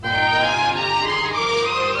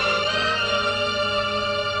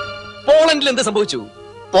പോളണ്ടിൽ എന്ത് സംഭവിച്ചു?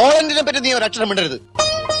 പോളണ്ടിനെ പറ്റി നീ ഒരക്ഷരം മിണ്ടരുത്.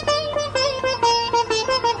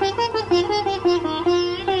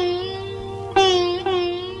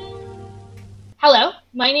 Hello,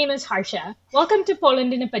 my name is Harsha. Welcome to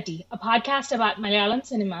Poland in a Patti, a podcast about Malayalam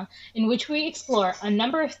cinema in which we explore a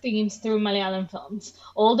number of themes through Malayalam films,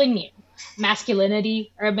 old and new. Masculinity,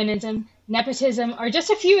 urbanism, nepotism are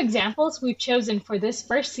just a few examples we've chosen for this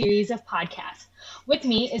first series of podcasts. With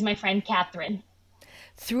me is my friend Catherine.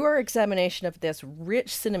 Through our examination of this rich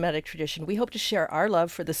cinematic tradition, we hope to share our love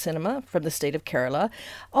for the cinema from the state of Kerala,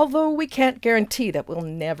 although we can't guarantee that we'll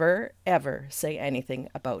never, ever say anything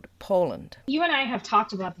about Poland. You and I have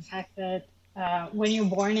talked about the fact that when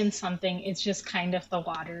you're born in something, it's just kind of the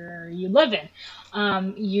water you live in.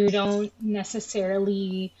 You don't necessarily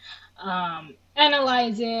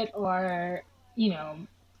analyze it or,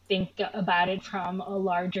 think about it from a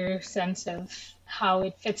larger sense of how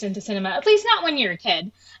it fits into cinema, at least not when you're a kid.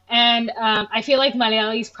 And I feel like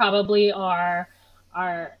Malayalis probably are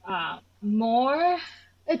more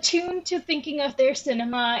attuned to thinking of their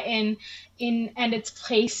cinema and its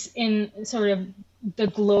place in sort of the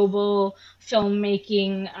global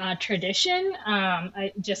filmmaking tradition,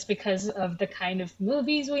 just because of the kind of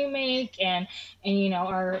movies we make and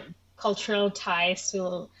our cultural ties to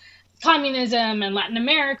communism and Latin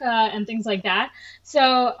America and things like that. So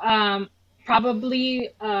probably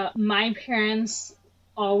my parents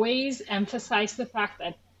always emphasized the fact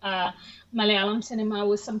that Malayalam cinema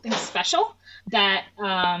was something special, that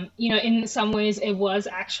in some ways it was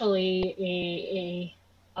actually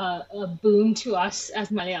a boon to us as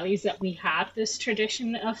Malayalis that we have this tradition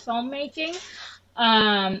of filmmaking.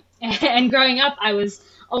 And growing up, I was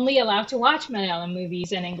only allowed to watch Malayalam movies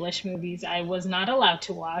and English movies. I was not allowed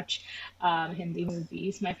to watch Hindi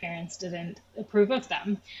movies. My parents didn't approve of them.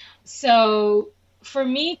 So for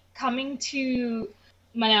me, coming to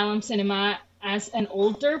Malayalam cinema as an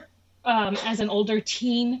older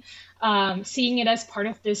teen, seeing it as part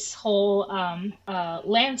of this whole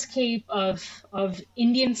landscape of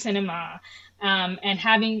Indian cinema, and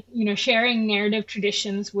having sharing narrative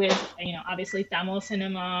traditions with obviously Tamil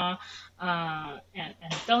cinema and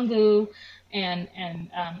Telugu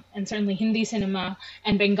and certainly Hindi cinema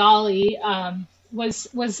and Bengali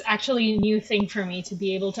was actually a new thing for me, to be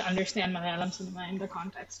able to understand Malayalam cinema in the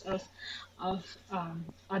context of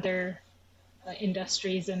other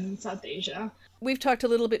industries in South Asia. We've talked a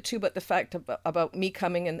little bit too about the fact about me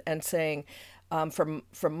coming and saying, from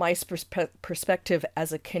my perspective as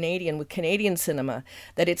a Canadian with Canadian cinema,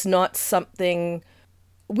 that it's not something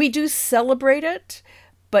we do celebrate it,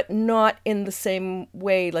 but not in the same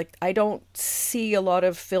way. Like, I don't see a lot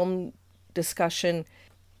of film discussion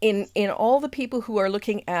in all the people who are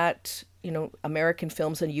looking at American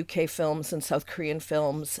films and UK films and South Korean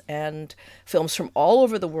films and films from all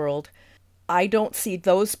over the world. I don't see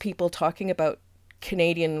those people talking about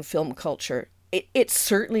Canadian film culture. It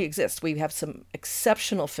certainly exists. We have some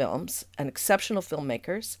exceptional films and exceptional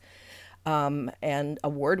filmmakers, and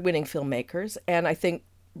award-winning filmmakers, and I think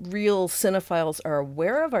real cinephiles are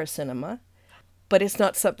aware of our cinema, but it's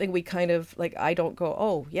not something we kind of like. I don't go,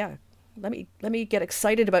 oh yeah, let me get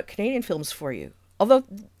excited about Canadian films for you. Although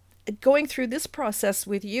going through this process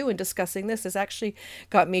with you and discussing this has actually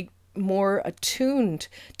got me more attuned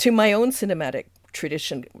to my own cinematic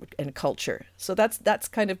tradition and culture. So that's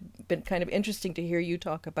kind of been kind of interesting to hear you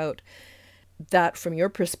talk about that from your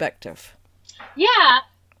perspective. Yeah,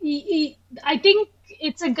 I think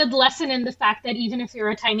it's a good lesson in the fact that even if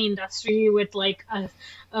you're a tiny industry with like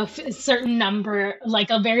a certain number, like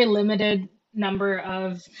a very limited number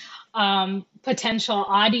of potential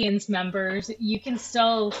audience members, you can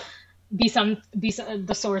still be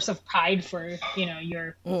the source of pride for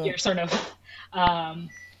your sort of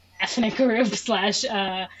ethnic group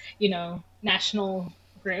 / national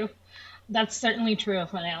group. That's certainly true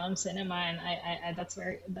of Malayalam cinema, and I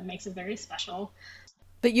that makes it very special.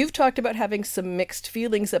 But you've talked about having some mixed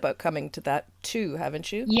feelings about coming to that too, haven't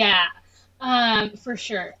you? Yeah, for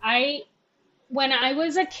sure. When I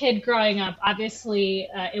was a kid growing up, obviously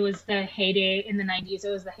it was the heyday in the 90s.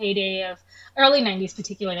 It was the heyday of early 90s,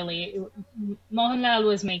 particularly. Mohanlal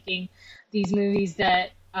was making these movies that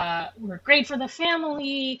were great for the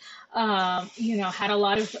family, had a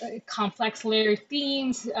lot of complex layered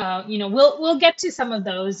themes. We'll get to some of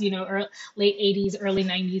those, late 80s, early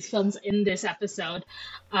 90s films in this episode.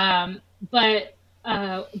 But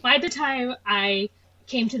by the time I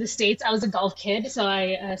came to the States, I was a Gulf kid, so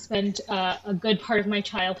I spent a good part of my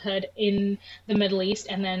childhood in the Middle East,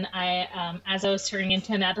 and then as I was turning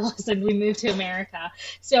into an adolescent, we moved to America.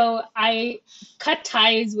 So I cut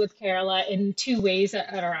ties with Kerala in two ways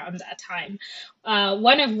around that time.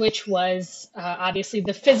 One of which was obviously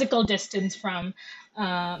the physical distance from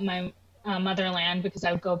my motherland, because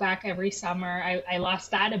I would go back every summer. I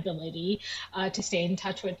lost that ability to stay in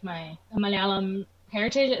touch with my Malayalam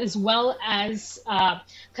heritage, as well as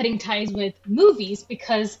cutting ties with movies,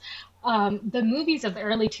 because the movies of the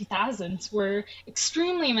early 2000s were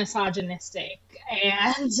extremely misogynistic.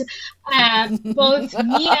 And both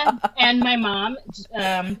me and my mom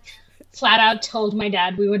flat out told my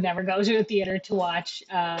dad we would never go to a theater to watch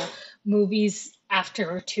movies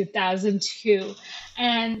after 2002.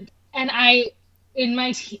 And I, in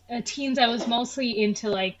my teens, I was mostly into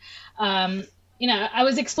like, I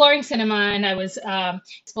was exploring cinema, and I was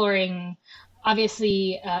exploring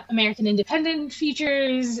obviously American independent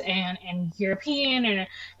features, and European and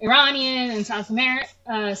Iranian and South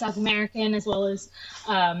American, as well as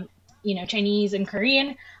Chinese and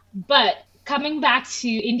Korean. But coming back to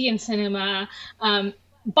Indian cinema,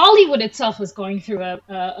 Bollywood itself was going through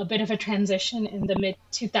a bit of a transition in the mid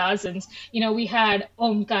 2000s. We had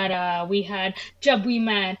Omkara, we had Jab We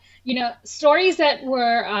Met, stories that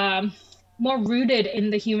were more rooted in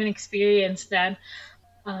the human experience than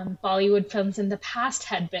Bollywood films in the past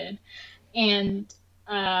had been. And,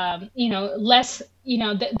 less,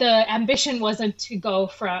 the ambition wasn't to go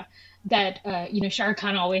from that, Shah Rukh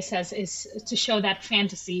Khan always says, is to show that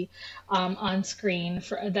fantasy on screen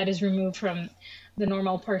that is removed from the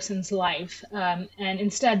normal person's life. And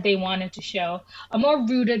instead, they wanted to show a more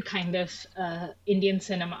rooted kind of Indian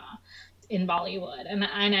cinema in Bollywood, and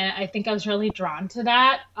I think I was really drawn to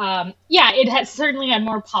that. It had certainly had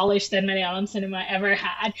more polish than Malayalam cinema ever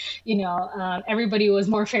had. Everybody was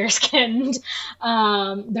more fair skinned.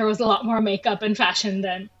 There was a lot more makeup and fashion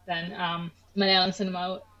than Malayalam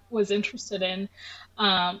cinema was interested in.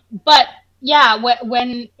 But yeah,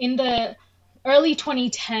 when in the early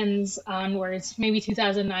 2010s onwards, maybe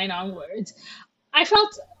 2009 onwards, I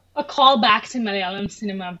felt a call back to Malayalam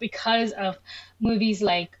cinema because of movies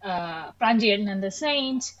like Pranjayan and the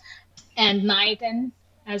Saint and Nayakan,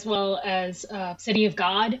 as well as City of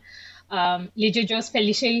God. Lijo Jose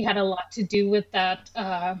Pellicerri had a lot to do with that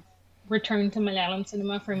return to Malayalam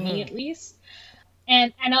cinema, for me at least.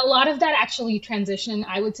 And a lot of that actually transition,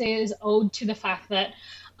 I would say, is owed to the fact that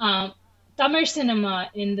Tamil cinema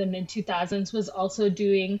in the mid 2000s was also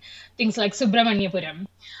doing things like Subramaniapuram,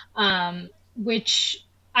 which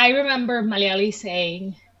I remember Malayali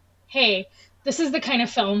saying, hey, this is the kind of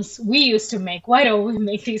films we used to make. Why don't we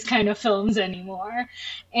make these kind of films anymore?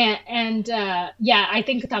 And I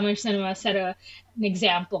think Tamil cinema set an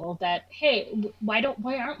example that, hey, why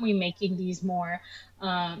aren't we making these more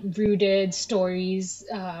rooted stories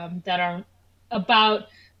that are about,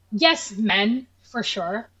 yes, men for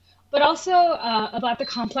sure, but also about the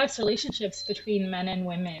complex relationships between men and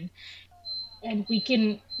women. And we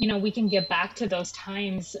can get back to those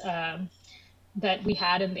times that we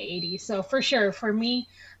had in the 80s. So for sure, for me,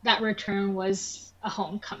 that return was a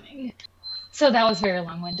homecoming. So that was very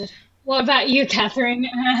long-winded. What about you, Catherine?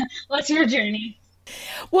 What's your journey?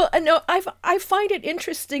 Well, no, I find it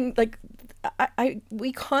interesting. Like,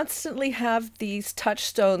 we constantly have these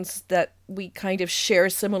touchstones that we kind of share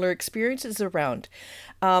similar experiences around,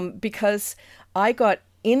 because I got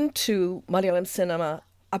into Malayalam cinema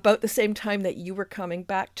about the same time that you were coming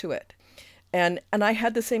back to it. And I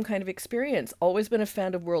had the same kind of experience. Always been a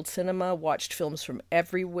fan of world cinema, watched films from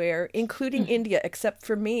everywhere, including India, except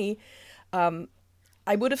for me,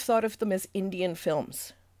 I would have thought of them as Indian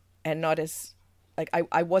films and not as, like,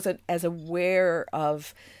 I wasn't as aware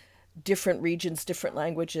of different regions, different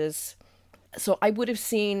languages. So I would have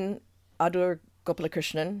seen Adur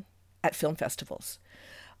Gopalakrishnan at film festivals.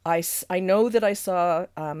 I know that I saw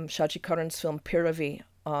Shaji Karan's film Piravi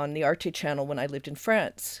on the Arte channel when I lived in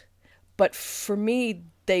France. But for me,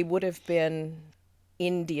 they would have been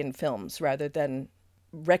Indian films rather than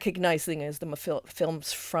recognizing as them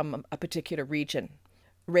films from a particular region.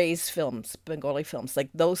 Ray's films, Bengali films, like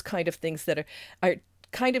those kind of things that are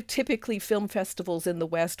kind of typically film festivals in the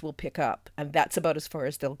West will pick up. And that's about as far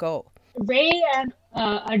as they'll go. Ray and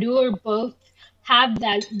Adur both have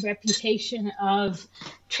that reputation of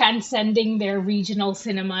transcending their regional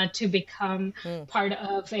cinema to become part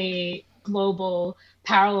of a global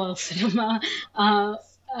parallel cinema.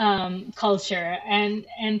 culture. And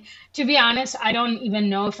to be honest, I don't even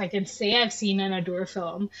know if I can say I've seen an Adur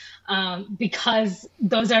film, because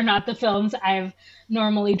those are not the films I've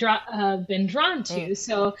normally been drawn Mm, to.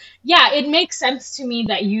 So yeah, it makes sense to me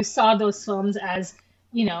that you saw those films as,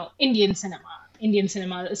 Indian cinema. Indian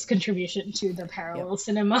cinema's contribution to the yeah. parallel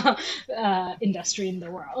cinema industry in the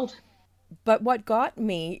world. But what got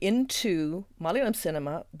me into Malayalam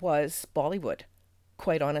cinema was Bollywood,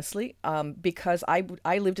 quite honestly, because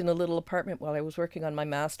I lived in a little apartment while I was working on my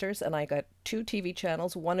master's, and I got two TV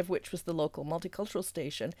channels, one of which was the local multicultural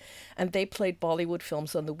station, and they played Bollywood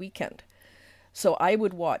films on the weekend. So I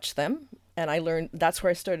would watch them, and I learned that's where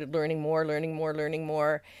I started learning more,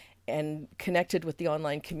 and connected with the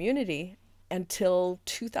online community until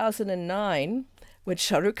 2009 when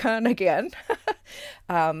Shah Rukh Khan again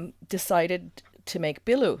decided to make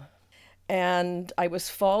Bilu. And I was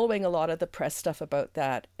following a lot of the press stuff about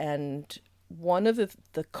that. And one of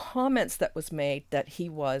the comments that was made that he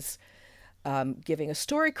was giving a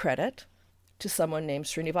story credit to someone named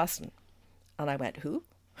Srinivasan. And I went, who?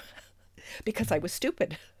 Because I was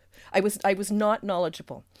stupid. I was not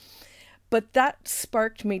knowledgeable. But that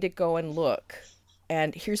sparked me to go and look.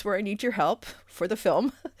 And here's where I need your help for the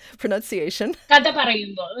film pronunciation. Kada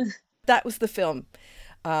parayumbol. That was the film.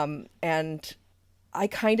 And I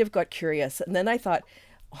kind of got curious. And then I thought,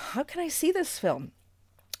 how can I see this film?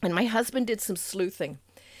 And my husband did some sleuthing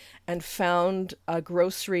and found a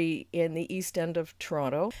grocery in the East End of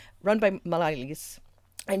Toronto run by Malayalis.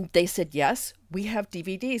 And they said, yes, we have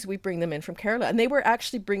DVDs. We bring them in from Kerala. And they were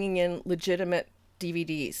actually bringing in legitimate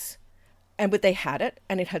DVDs. But they had it,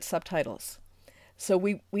 and it had subtitles. So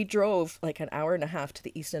we drove like an hour and a half to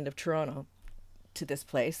the East End of Toronto to this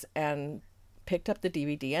place and picked up the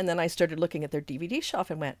DVD. And then I started looking at their DVD shelf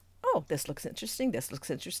and went, oh, this looks interesting. This looks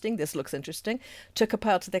interesting. This looks interesting. Took a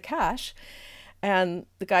pile to the cash. And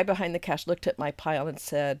the guy behind the cash looked at my pile and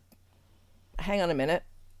said, hang on a minute.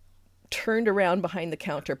 Turned around behind the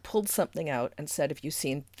counter, pulled something out and said, have you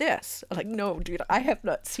seen this? I'm like, no, dude, I have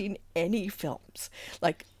not seen any films.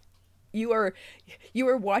 Like, you are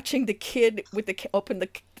watching the kid with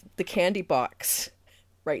the candy box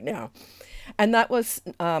right now. And that was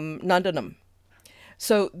Nandanam.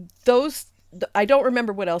 So those, I don't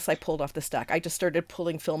remember what else I pulled off the stack. I just started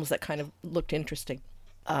pulling films that kind of looked interesting.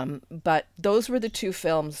 But those were the two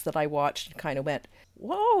films that I watched and kind of went,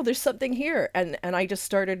 whoa, there's something here. And I just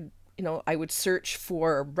started, I would search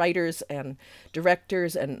for writers and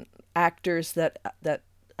directors and actors that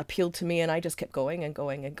appealed to me, and I just kept going and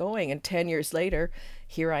going and going. And 10 years later,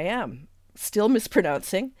 here I am, still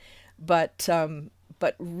mispronouncing, but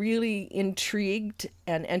really intrigued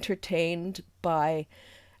and entertained by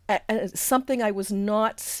something I was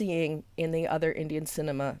not seeing in the other Indian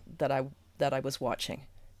cinema that I was watching.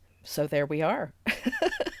 So there we are.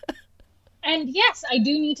 And yes, I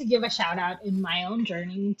do need to give a shout out in my own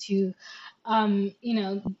journey to,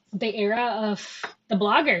 the era of the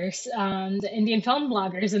bloggers, the Indian film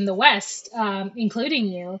bloggers in the West, including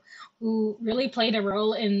you, who really played a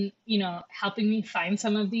role in, helping me find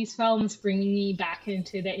some of these films, bringing me back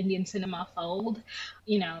into the Indian cinema fold,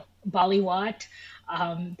 Bollywood,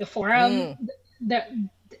 the forum, Mm.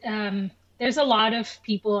 the, there's a lot of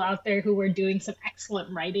people out there who were doing some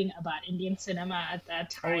excellent writing about Indian cinema at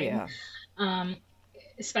that Oh time, yeah. um,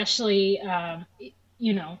 especially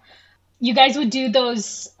you know you guys would do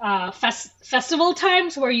those festival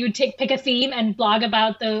times where you pick a theme and blog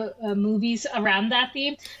about the movies around that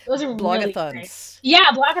theme. Those are really great. Blogathons.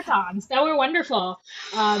 Yeah, blogathons that were wonderful.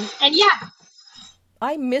 And yeah,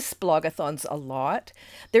 I miss blogathons a lot.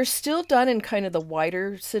 They're still done in kind of the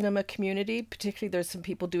wider cinema community. Particularly, there's some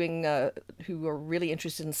people doing who are really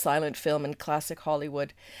interested in silent film and classic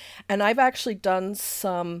Hollywood, and I've actually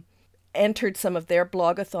entered some of their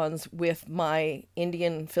blogathons with my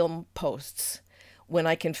Indian film posts when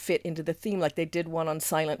I can fit into the theme. Like they did one on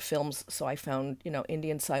silent films, so I found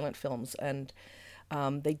Indian silent films, and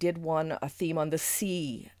they did a theme on the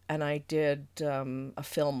sea, and I did a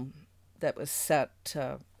film that was set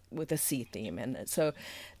with a sea theme. And so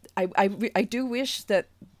I do wish that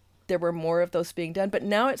there were more of those being done, but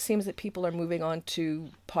now it seems that people are moving on to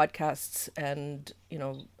podcasts and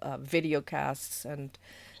video casts, and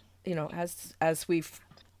as we've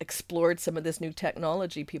explored some of this new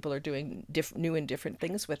technology, people are doing new and different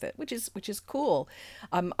things with it, which is cool.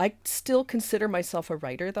 I still consider myself a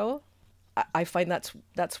writer, though. I find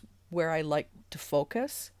that's where I like to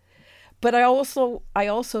focus. But I also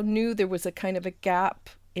knew there was a kind of a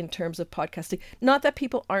gap in terms of podcasting. Not that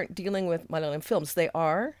people aren't dealing with Malayalam films; they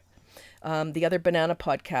are. The other Banana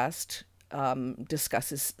podcast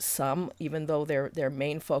discusses some, even though their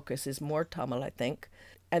main focus is more Tamil, I think.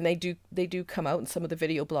 and they do come out, and some of the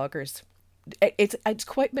video bloggers. It's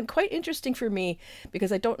been quite interesting for me,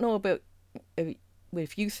 because I don't know about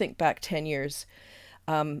if you think back 10 years.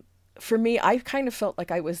 For me, I kind of felt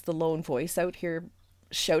like I was the lone voice out here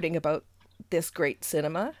shouting about this great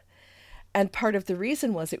cinema. And part of the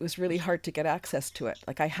reason was it was really hard to get access to it.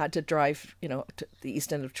 Like, I had to drive, to the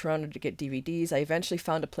east end of Toronto to get DVDs. I eventually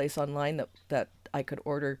found a place online that I could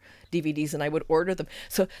order DVDs, and I would order them.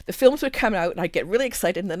 So the films would come out and I'd get really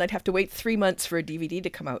excited, and then I'd have to wait 3 months for a DVD to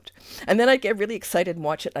come out. And then I'd get really excited and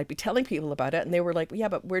watch it. I'd be telling people about it, and they were like, yeah,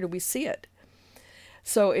 but where do we see it?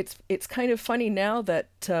 So it's kind of funny now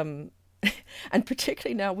that, and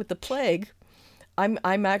particularly now with the plague,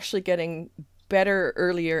 I'm actually getting better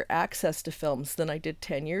earlier access to films than I did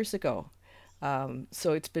 10 years ago.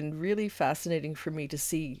 So it's been really fascinating for me to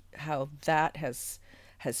see how that has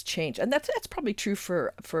changed, and that's probably true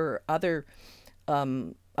for other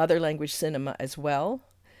language cinema as well,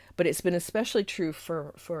 but it's been especially true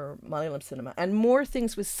for Malayalam cinema, and more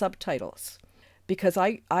things with subtitles, because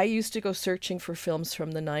I used to go searching for films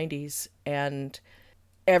from the 90s, and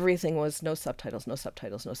everything was no subtitles, no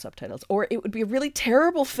subtitles, no subtitles. Or it would be a really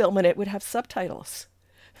terrible film and it would have subtitles.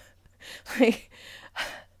 Like,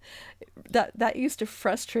 that used to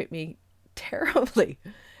frustrate me terribly.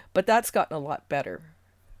 But that's gotten a lot better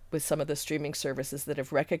with some of the streaming services that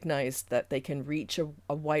have recognized that they can reach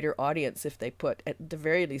a wider audience if they put, at the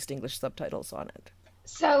very least, English subtitles on it.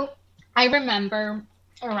 So I remember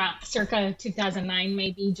around circa 2009,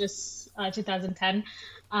 maybe just 2010,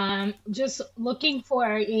 just looking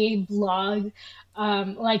for a blog,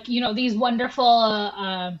 like, these wonderful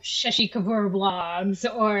Shashi Kapoor blogs,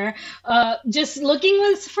 or just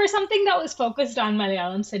looking for something that was focused on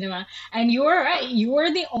Malayalam cinema. And you were right, you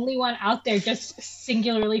were the only one out there just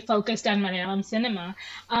singularly focused on Malayalam cinema.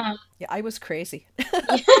 Yeah, I was crazy.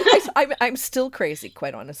 I'm still crazy,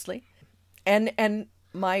 quite honestly. And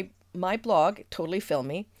my blog, Totally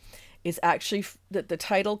Filmy, is actually, the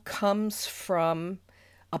title comes from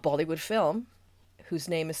a Bollywood film whose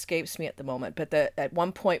name escapes me at the moment. But at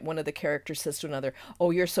one point, one of the characters says to another, "Oh,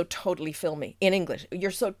 you're so totally filmy," in English.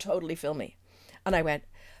 "You're so totally filmy." And I went,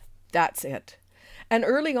 that's it. And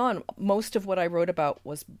early on, most of what I wrote about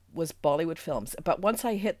was Bollywood films. But once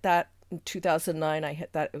I hit that in 2009,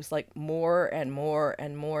 it was like more and more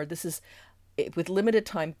and more. With limited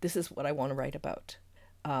time, this is what I want to write about.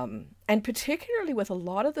 And particularly with a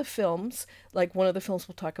lot of the films, like one of the films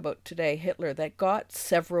we'll talk about today, Hitler, that got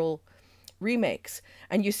several remakes.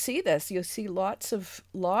 And you see lots of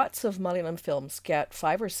Malayalam films get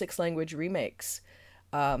 5 or 6 language remakes,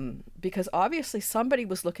 because obviously somebody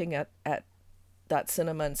was looking at that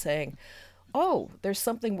cinema and saying, oh, there's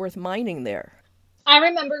something worth mining there. I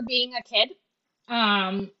remember being a kid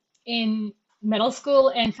in middle school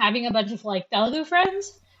and having a bunch of like Telugu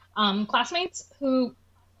friends, classmates, who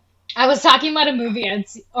I was talking about a movie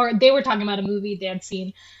or they were talking about a movie they had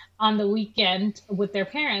seen on the weekend with their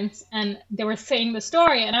parents, and they were saying the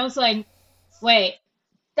story, and I was like, wait,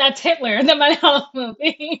 that's Hitler, the Malayalam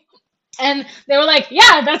movie. And they were like,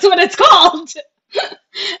 yeah, that's what it's called.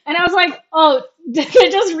 And I was like, oh, did they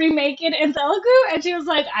just remake it in Telugu? And she was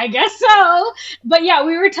like, I guess so. But yeah,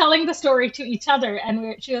 we were telling the story to each other,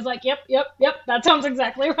 and she was like, yep, that sounds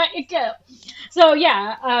exactly right. Yeah. So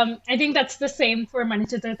yeah, I think that's the same for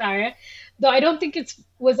Manichitra Tare, though I don't think it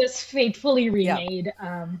was as faithfully remade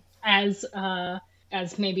as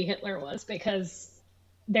maybe Hitler was, because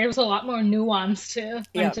there's a lot more nuance to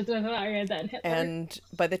Manichitra Tare than Hitler. And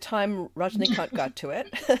by the time Rajnikant got to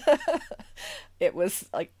it, it was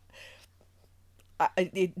like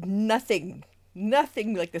nothing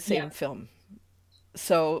like the same film.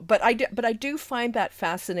 So, but I do find that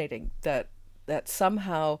fascinating, that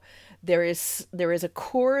somehow there is a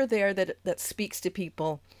core there that speaks to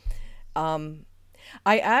people. I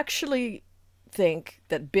actually think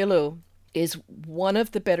that Bilu is one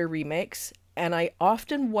of the better remakes, and I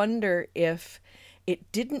often wonder if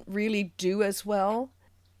it didn't really do as well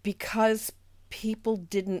because people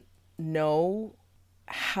didn't know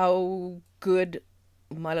how good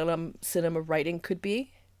Malayalam cinema writing could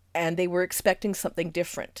be, and they were expecting something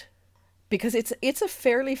different, because it's a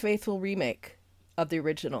fairly faithful remake of the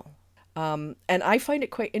original. And I find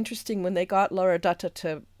it quite interesting when they got Laura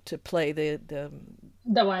Dutta to play the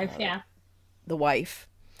wife, the wife.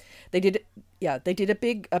 They did a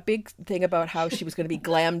big thing about how she was going to be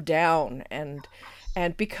glammed down, and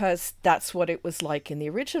because that's what it was like in the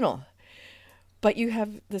original. But you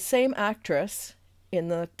have the same actress in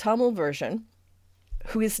the Tamil version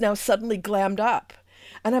who is now suddenly glammed up,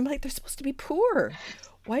 and I'm like, they're supposed to be poor.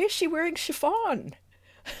 Why is she wearing chiffon?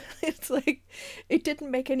 It's like, it didn't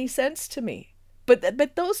make any sense to me.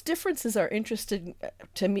 but those differences are interesting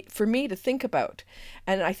to me, for me to think about.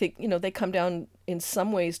 And I think, they come down in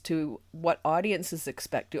some ways to what audiences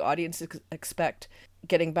expect. Do audiences expect,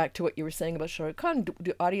 getting back to what you were saying about Shah Rukh Khan,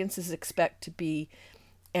 do audiences expect to be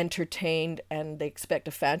entertained and they expect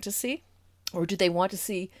a fantasy, or do they want to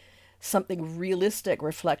see something realistic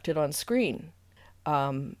reflected on screen?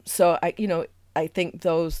 So I think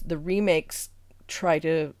the remakes try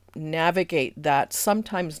to navigate that,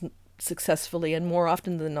 sometimes successfully and more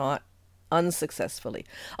often than not unsuccessfully.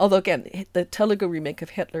 Although again, the Telugu remake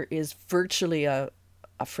of Hitler is virtually a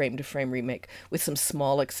frame to frame remake with some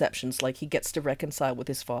small exceptions, like he gets to reconcile with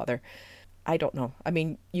his father. I don't know. I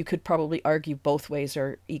mean, you could probably argue both ways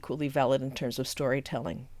are equally valid in terms of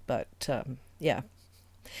storytelling, but yeah.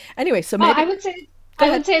 Anyway, so I maybe would say go I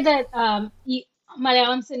ahead. would say that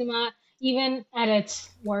Malayalam cinema, even at its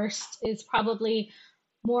worst, is probably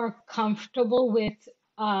more comfortable with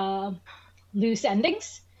uh, loose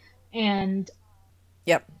endings, and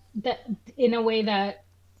Yep. that in a way that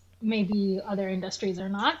maybe other industries are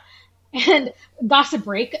not. And Gossip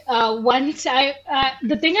Break.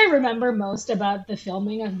 The thing I remember most about the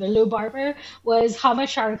filming of Villu Barber was how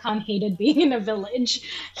much Shah Rukh Khan hated being in a village.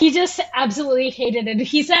 He just absolutely hated it.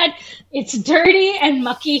 He said, "It's dirty and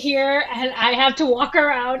mucky here, and I have to walk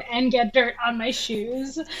around and get dirt on my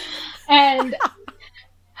shoes." And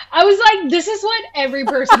I was like, "This is what every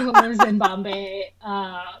person who lives in Bombay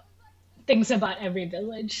thinks about every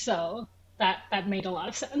village." So that made a lot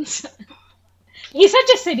of sense. He's such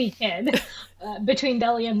a city kid between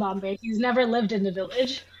Delhi and Bombay. He's never lived in the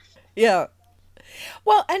village. Yeah.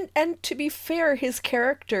 Well, and to be fair, his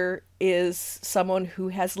character is someone who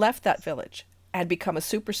has left that village and become a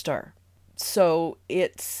superstar. So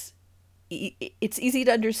it's easy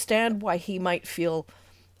to understand why he might feel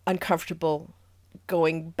uncomfortable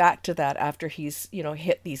going back to that after he's,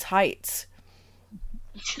 hit these heights.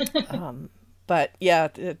 But yeah,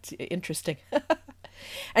 it's interesting.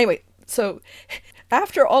 Anyway, so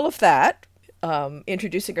after all of that,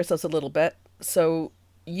 introducing ourselves a little bit, so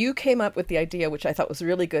you came up with the idea, which I thought was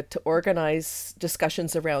really good, to organize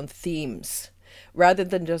discussions around themes rather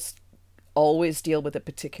than just always deal with a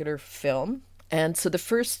particular film. And so the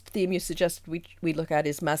first theme you suggested we look at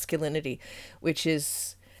is masculinity, which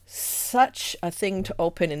is such a thing to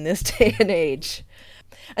open in this day and age.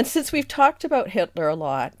 And since we've talked about Hitler a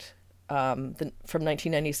lot, from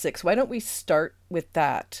 1996, why don't we start with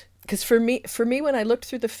that? Because for me, when I looked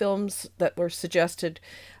through the films that were suggested,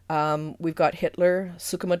 we've got Hitler,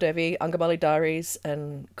 Sukumadevi, Angamali Diaries,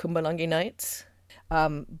 and Kumbalangi Nights.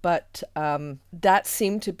 But that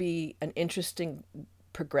seemed to be an interesting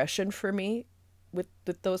progression for me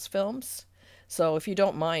with those films. So if you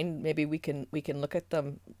don't mind, maybe we can look at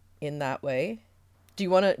them in that way. Do you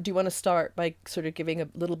want to start by sort of giving a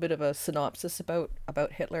little bit of a synopsis about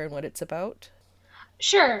Hitler and what it's about?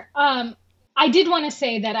 Sure. I did want to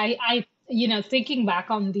say that thinking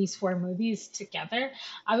back on these four movies together,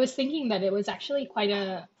 I was thinking that it was actually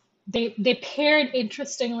they paired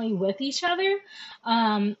interestingly with each other,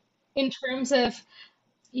 in terms of,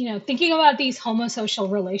 thinking about these homosocial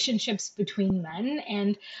relationships between men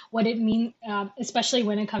and what it means, especially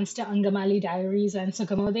when it comes to Angamali Diaries and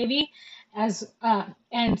Sukamo Devi,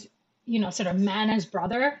 and sort of man as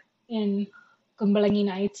brother in Kumbalangi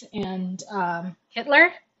Nights and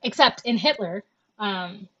Hitler. Except in Hitler,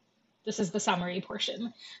 um, this is the summary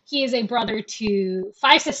portion. He is a brother to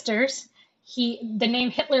five sisters. The name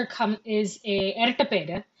Hitler is a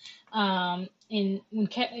Ertapede. In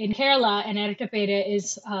Kerala, an Ertapede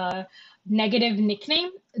is a negative nickname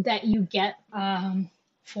that you get,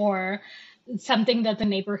 for something that the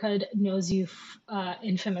neighborhood knows you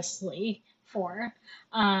infamously for.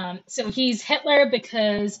 So he's Hitler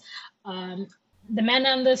because um, the men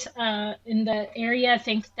on this in the area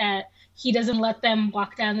think that he doesn't let them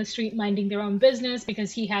walk down the street minding their own business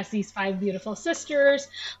because he has these five beautiful sisters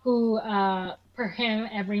who, for him,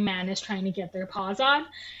 every man is trying to get their paws on.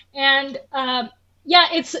 And yeah,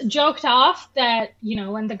 it's joked off that,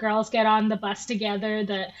 when the girls get on the bus together,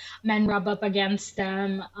 that men rub up against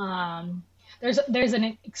them. There's there's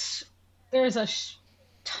an ex- there's a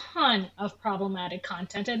ton of problematic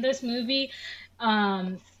content in this movie.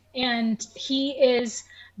 Um, and he is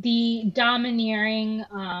the domineering,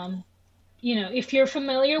 if you're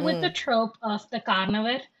familiar with the Mm, trope of the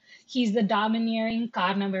Karnavar, he's the domineering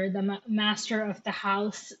Karnavar, the master of the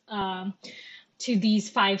house, to these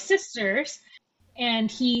five sisters.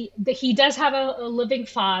 And he does have a living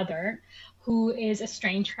father who is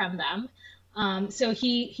estranged from them. So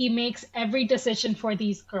he makes every decision for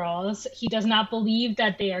these girls. He does not believe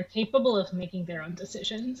that they are capable of making their own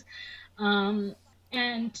decisions. Um,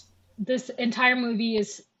 and this entire movie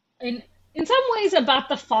is in some ways about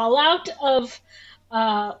the fallout of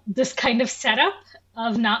this kind of setup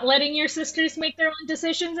of not letting your sisters make their own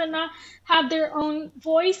decisions and not have their own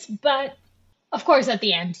voice. But of course, at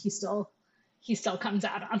the end, he still comes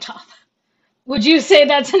out on top. Would you say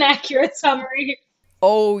that's an accurate summary?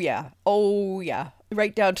 Oh yeah. Oh yeah.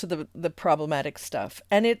 Right down to the problematic stuff.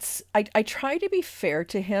 And I try to be fair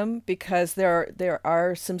to him because there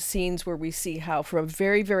are some scenes where we see how from a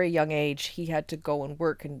very, very young age he had to go and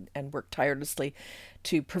work and work tirelessly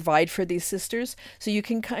to provide for these sisters. So you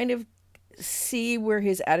can kind of see where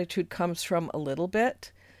his attitude comes from a little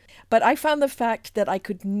bit. But I found the fact that I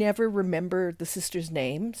could never remember the sisters'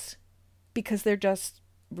 names because they're just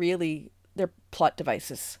really they're plot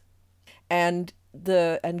devices. And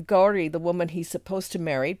Gauri, the woman he's supposed to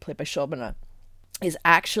marry, played by Shobana, is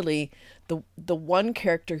actually the one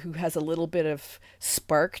character who has a little bit of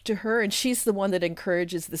spark to her, and she's the one that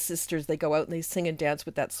encourages the sisters. They go out and they sing and dance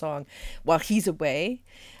with that song while he's away,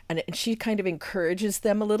 and she kind of encourages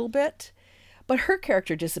them a little bit. But her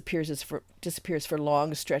character disappears for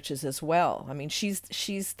long stretches as well. I mean,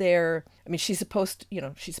 she's there. I mean, she's supposed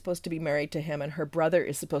to be married to him, and her brother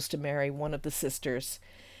is supposed to marry one of the sisters,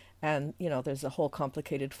 and there's a whole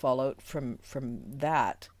complicated fallout from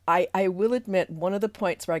that. I will admit one of the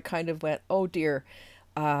points where I kind of went, oh dear,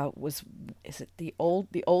 was is it the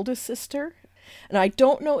oldest sister? And I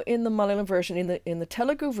don't know in the Malayalam version, in the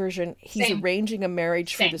Telugu version, he's Same, arranging a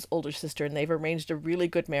marriage for same. this older sister, and they've arranged a really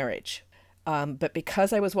good marriage. But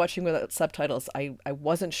because I was watching without subtitles, I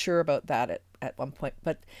wasn't sure about that at one point.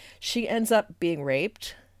 But she ends up being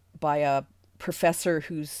raped by a professor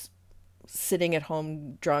who's sitting at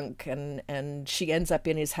home drunk, and she ends up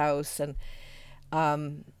in his house. And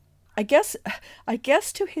I guess I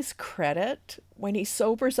guess to his credit, when he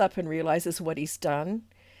sobers up and realizes what he's done,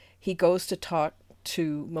 he goes to talk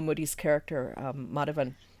to Mammootty's character,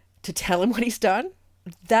 Madhavan, to tell him what he's done.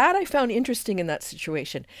 That I found interesting in that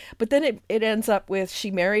situation. But then it ends up with she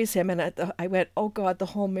marries him, and I went, oh God, the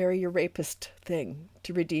whole marry your rapist thing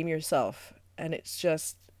to redeem yourself. And it's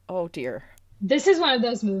just, oh dear. This is one of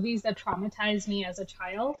those movies that traumatized me as a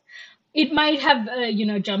child. It might have,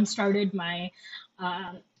 jump started my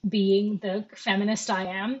being the feminist I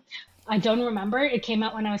am. I don't remember. It came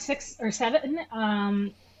out when I was 6 or 7,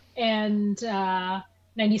 and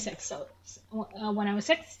 96. So when I was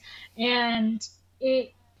 6, and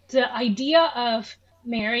it the idea of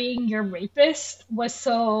marrying your rapist was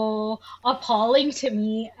so appalling to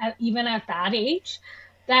me, even at that age,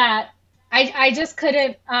 that I just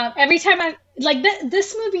couldn't. Every time I like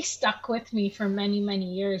this movie stuck with me for many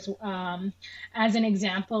years, as an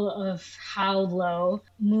example of how low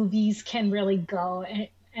movies can really go,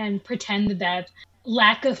 and pretend that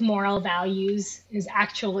lack of moral values is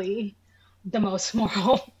actually the most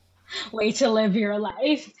moral way to live your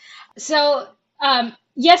life. So,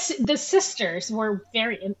 yes, the sisters were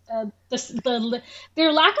very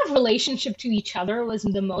their lack of relationship to each other was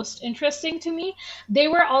the most interesting to me. They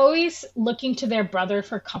were always looking to their brother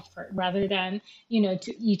for comfort rather than,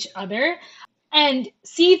 to each other. And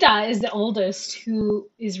Sita is the oldest, who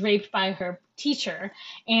is raped by her teacher,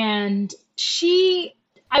 and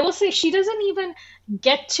I will say, she doesn't even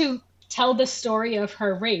get to tell the story of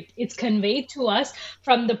her rape. It's conveyed to us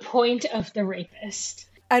from the point of the rapist.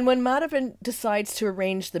 And when Madhavan decides to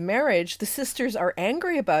arrange the marriage, the sisters are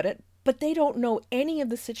angry about it, but they don't know any of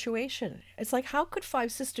the situation. It's like, how could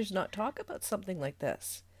five sisters not talk about something like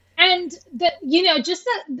this? And just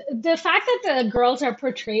the fact that the girls are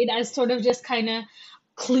portrayed as sort of just kind of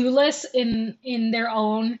clueless in their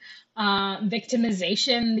own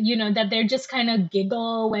victimization, that they're just kind of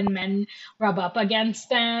giggle when men rub up against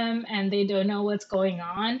them and they don't know what's going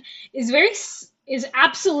on, is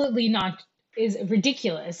absolutely not is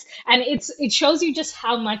ridiculous. And it shows you just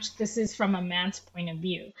how much this is from a man's point of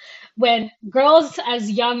view. When girls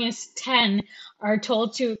as young as 10 are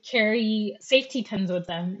told to carry safety pins with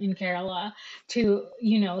them in Kerala to,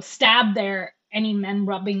 stab their any men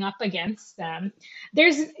rubbing up against them.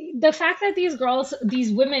 There's the fact that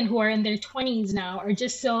these women who are in their 20s now are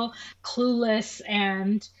just so clueless,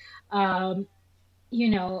 and um,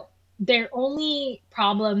 their only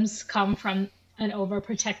problems come from an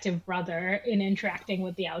overprotective brother in interacting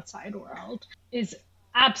with the outside world is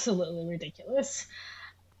absolutely ridiculous.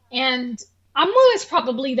 And Ammu is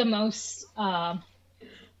probably the most. Ammu,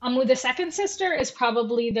 the second sister, is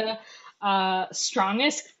probably the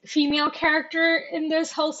strongest female character in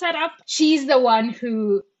this whole setup. She's the one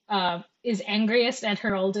who is angriest at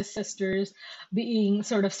her oldest sisters being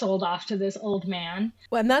sort of sold off to this old man.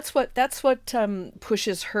 Well, and that's what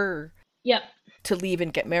pushes her Yep. to leave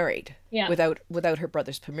and get married Yeah. without her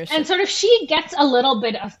brother's permission. And sort of she gets a little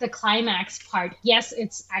bit of the climax part. Yes,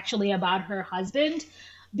 it's actually about her husband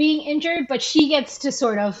being injured, but she gets to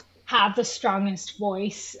sort of have the strongest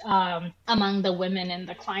voice among the women in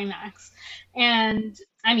the climax. And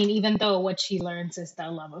I mean, even though what she learns is the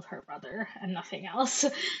love of her brother and nothing else.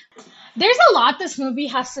 There's a lot this movie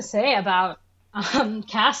has to say about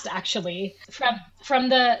cast actually from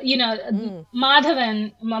the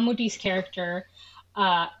Madhavan Mammootty's character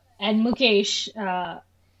and Mukesh's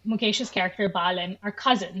character Balan are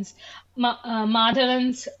cousins.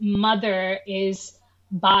 Madhavan's mother is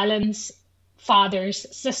Balan's father's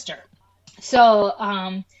sister.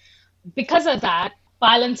 So because of that,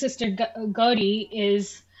 Balan's sister Gauri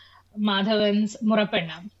is Madhavan's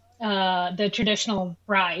Murapanna, the traditional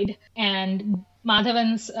bride, and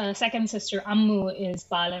Madhavan's second sister Ammu is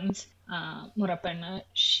Balan's Murapanna.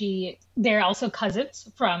 They're also cousins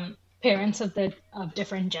from parents of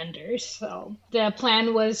different genders. So the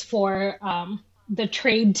plan was for the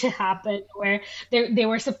trade to happen, where they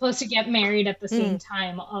were supposed to get married at the same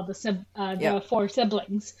time, all the four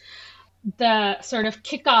siblings. The sort of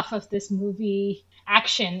kickoff of this movie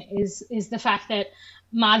action is the fact that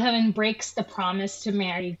Madhavan breaks the promise to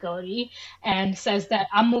marry Gauri and says that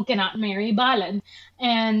Ammu cannot marry Balan.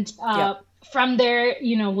 And from there,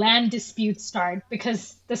 land disputes start,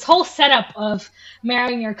 because this whole setup of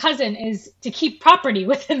marrying your cousin is to keep property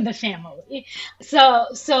within the family.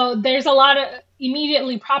 So there's a lot of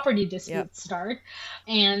immediately property disputes start,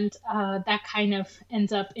 and that kind of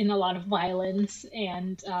ends up in a lot of violence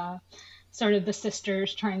and sort of the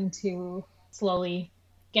sisters trying to slowly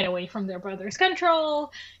get away from their brother's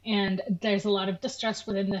control, and there's a lot of distrust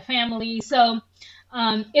within the family. So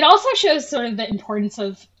it also shows sort of the importance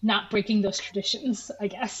of not breaking those traditions, I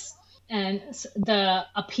guess, and the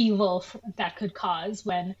upheaval that could cause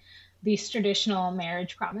when these traditional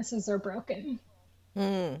marriage promises are broken.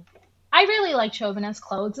 I really like Shobana's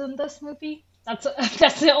clothes in this movie.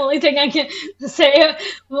 That's the only thing I can say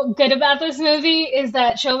good about this movie, is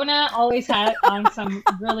that Shobana always had on some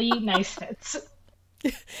really nice fits.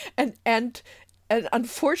 And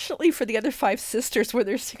unfortunately for the other five sisters, where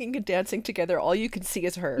they're singing and dancing together, all you can see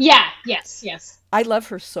is her. Yeah, yes. I love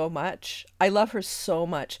her so much.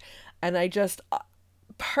 And I just,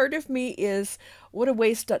 part of me is, what a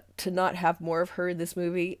waste to not have more of her in this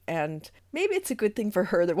movie. And maybe it's a good thing for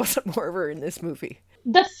her there wasn't more of her in this movie.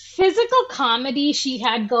 The physical comedy she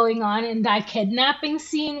had going on in that kidnapping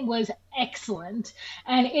scene was excellent.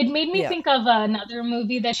 And it made me think of another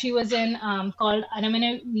movie that she was in called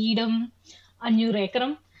Aramane Veedam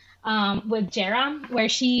Annurekram with Jairam, where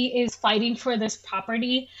she is fighting for this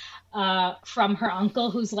property from her uncle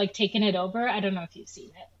who's like taken it over. I don't know if you've seen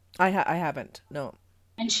it. I haven't, no.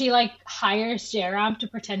 And she like hires Jairam to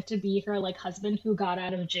pretend to be her like husband who got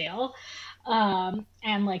out of jail,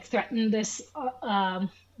 and like threaten this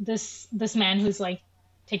man who's like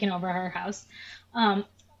taken over her house.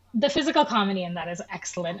 The physical comedy in that is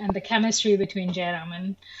excellent, and the chemistry between Jairam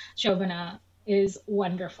and Shobana is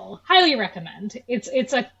wonderful. Highly recommend. It's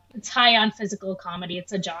high on physical comedy.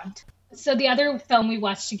 It's a jaunt. So the other film we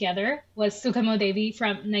watched together was Sukhamo Devi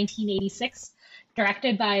from 1986,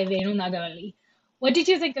 directed by Venu Nagavalli. What did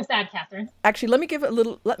you think of that, Catherine? Actually, let me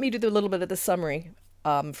do a little bit of the summary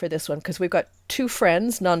for this one, because we've got two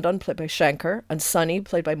friends, Nandan, played by Shankar, and Sunny,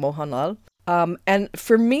 played by Mohanlal. And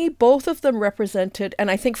for me, both of them represented,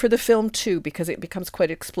 and I think for the film too, because it becomes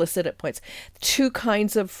quite explicit at points, two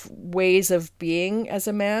kinds of ways of being as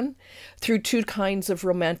a man through two kinds of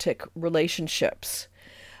romantic relationships.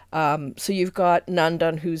 So you've got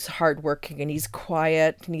Nandan, who's hardworking and he's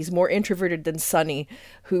quiet and he's more introverted than Sunny,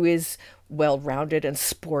 who is well-rounded and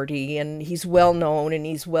sporty, and he's well-known and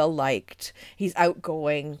he's well-liked. He's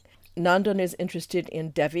outgoing. Nandan is interested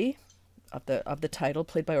in Devi, of the title,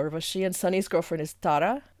 played by Urvashi, and Sunny's girlfriend is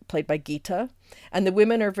Tara, played by Geeta. And the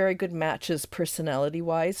women are very good matches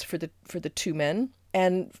personality-wise for the two men.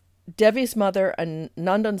 And Devi's mother and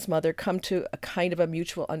Nandan's mother come to a kind of a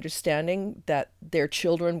mutual understanding that their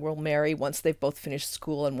children will marry once they've both finished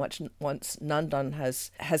school, and once Nandan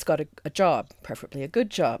has got a job, preferably a good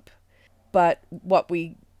job. But what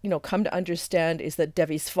we come to understand is that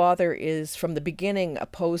Devi's father is from the beginning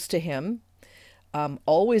opposed to him,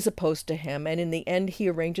 always opposed to him, and in the end he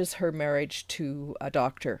arranges her marriage to a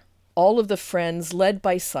doctor. All of the friends, led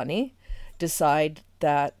by Sunny, decide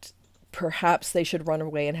that perhaps they should run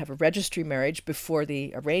away and have a registry marriage before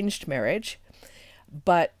the arranged marriage.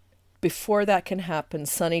 But before that can happen,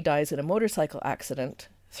 Sunny dies in a motorcycle accident,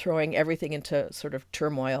 throwing everything into sort of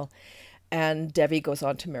turmoil, and Devi goes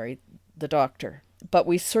on to marry the doctor. but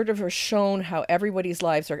we sort of are shown how everybody's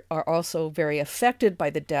lives are also very affected by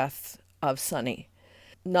the death of Sonny.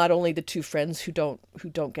 Not only the two friends who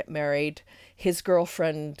don't get married, his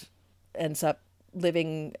girlfriend ends up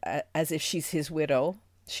living as if she's his widow.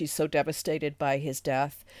 She's so devastated by his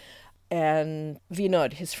death. And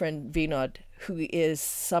Vinod, his friend Vinod, who is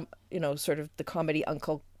sort of the comedy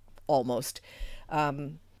uncle almost,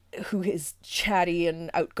 who is chatty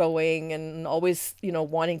and outgoing and always,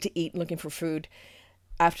 wanting to eat and looking for food.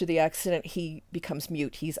 After the accident, he becomes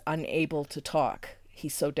mute. He's unable to talk.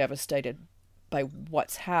 He's so devastated by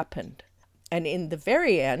what's happened. And in the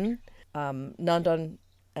very end, Nandan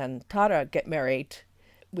and Tara get married,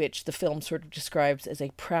 which the film sort of describes as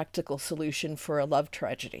a practical solution for a love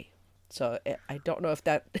tragedy. So I don't know if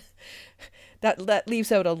that that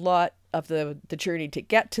leaves out a lot of the journey to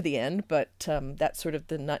get to the end, but that's sort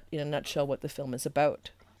of in a nutshell what the film is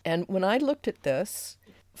about. And when I looked at this,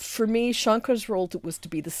 for me, Shankar's role was to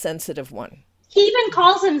be the sensitive one. He even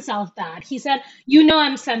calls himself that. He said,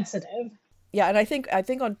 I'm sensitive. Yeah, and I think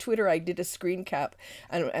on Twitter I did a screen cap,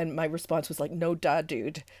 and my response was like, "No, duh,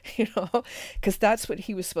 dude," because that's what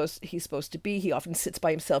he's supposed to be. He often sits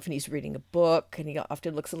by himself and he's reading a book, and he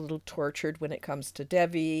often looks a little tortured when it comes to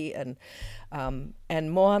Devi, and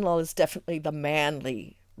Mohanlal is definitely the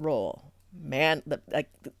manly role. The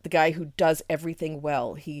guy who does everything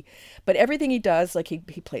well. But everything he does, like he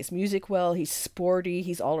plays music well, he's sporty,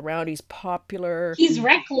 he's all around, he's popular. He's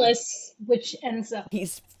reckless, which ends up...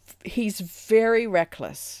 He's very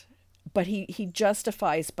reckless, but he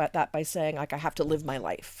justifies that by saying, like, I have to live my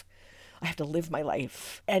life. I have to live my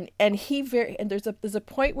life. And there's a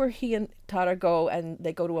point where he and Tara go and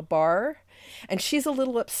they go to a bar, and she's a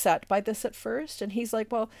little upset by this at first, and he's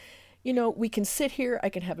like, well, we can sit here, I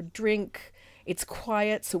can have a drink, it's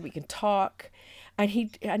quiet so we can talk.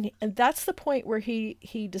 And that's the point where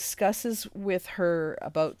he discusses with her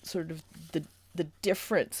about sort of the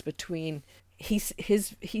difference between he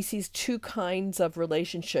sees two kinds of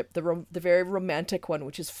relationship, the very romantic one,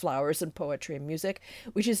 which is flowers and poetry and music,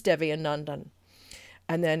 which is Devi and Nandan.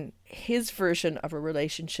 And then his version of a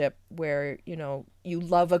relationship where, you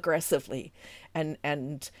love aggressively.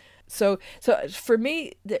 And so for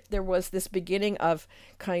me, there was this beginning of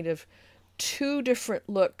kind of two different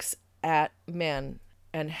looks at men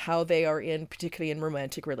and how they are particularly in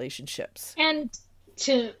romantic relationships. And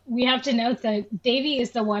we have to note that Devi is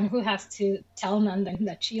the one who has to tell Nandan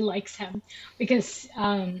that she likes him, because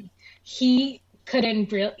he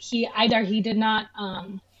did not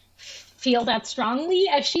feel that strongly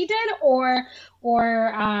as she did, or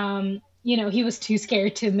he was too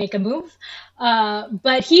scared to make a move.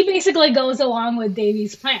 But he basically goes along with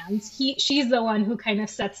Devi's plans. She's the one who kind of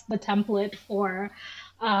sets the template for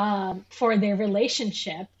their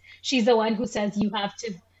relationship. She's the one who says, you have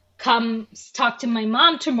to come talk to my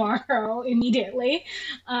mom tomorrow immediately.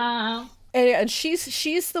 And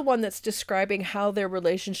she's the one that's describing how their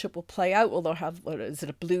relationship will play out. Well, they'll have,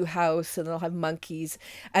 a blue house, and they'll have monkeys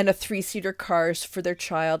and a 3-seater cars for their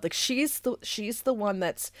child. Like she's the one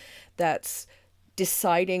that's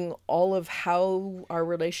deciding all of how our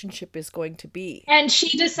relationship is going to be. And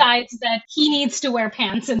she decides that he needs to wear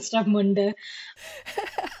pants instead of munda.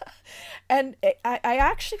 And I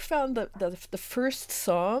actually found the first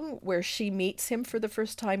song where she meets him for the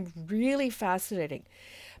first time really fascinating,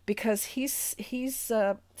 because he's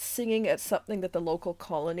singing at something that the local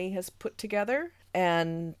colony has put together,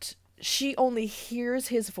 and she only hears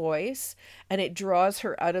his voice, and it draws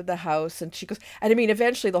her out of the house, and she goes, and I mean,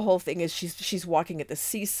 eventually the whole thing is she's walking at the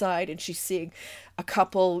seaside, and she's seeing a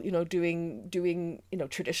couple, doing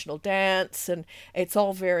traditional dance, and it's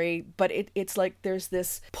all very, but it's like there's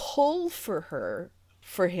this pull for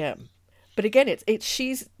him. But again,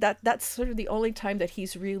 that's sort of the only time that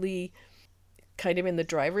he's really kind of in the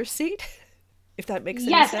driver's seat, if that makes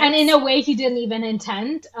any sense. Yes, and in a way he didn't even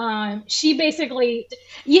intend. She basically,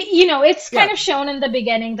 it's kind of shown in the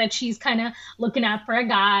beginning that she's kind of looking out for a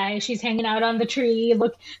guy. She's hanging out on the tree,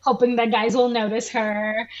 hoping that guys will notice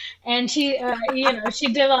her. And she, she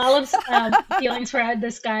develops feelings for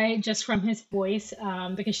this guy just from his voice,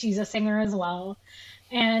 because she's a singer as well.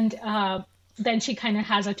 And then she kind of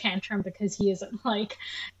has a tantrum because he isn't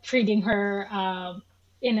treating her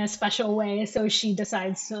in a special way, so she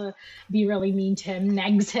decides to be really mean to him,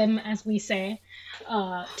 negs him, as we say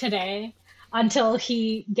today, until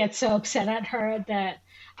he gets so upset at her that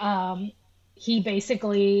he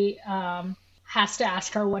basically has to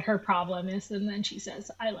ask her what her problem is, and then she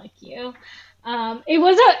says, "I like you." I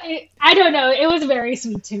don't know, it was very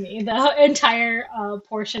sweet to me, the entire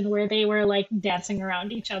portion where they were dancing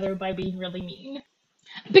around each other by being really mean.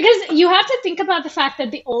 Because you have to think about the fact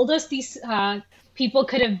that the oldest these people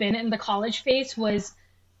could have been in the college phase was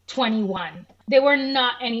 21. They were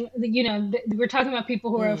not any, we're talking about people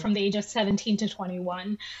who are Mm. from the age of 17 to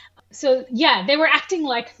 21. So yeah, they were acting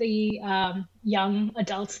like the young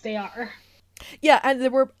adults they are. Yeah, and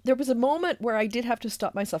there was a moment where I did have to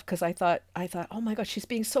stop myself because I thought, oh my God, she's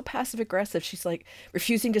being so passive aggressive. She's like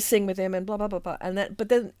refusing to sing with him and blah blah blah blah. And then, but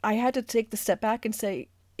then I had to take the step back and say,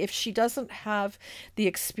 if she doesn't have the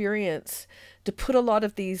experience to put a lot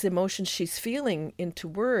of these emotions she's feeling into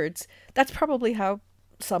words, that's probably how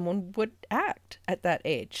someone would act at that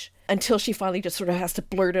age until she finally just sort of has to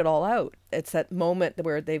blurt it all out. It's that moment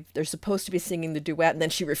where they're supposed to be singing the duet and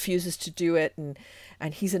then she refuses to do it,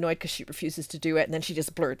 and he's annoyed because she refuses to do it, and then she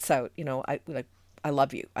just blurts out, I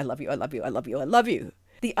love you, I love you, I love you, I love you, I love you.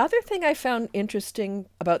 The other thing I found interesting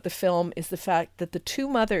about the film is the fact that the two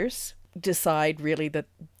mothers decide really that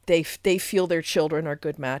they feel their children are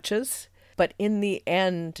good matches, but in the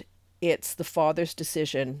end, it's the father's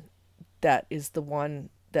decision that is the one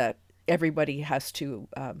that everybody has to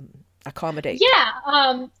accommodate.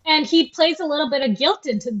 Yeah, and he plays a little bit of guilt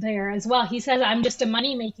into there as well. He says, "I'm just a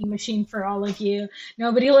money-making machine for all of you.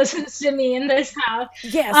 Nobody listens to me in this house." Um,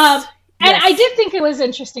 Yes, and I yes, did think it was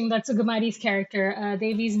interesting that Sugimari's character,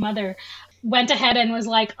 Devi's mother, went ahead and was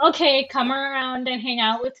like, "Okay, come around and hang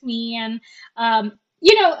out with me." And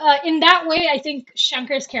in that way, I think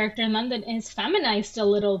Shankar's character Nandan is feminized a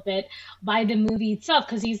little bit by the movie itself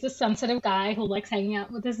because he's the sensitive guy who likes hanging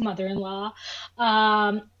out with his mother-in-law,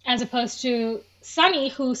 as opposed to Sonny,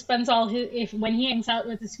 who spends all his if when he hangs out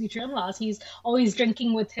with his future in-laws, he's always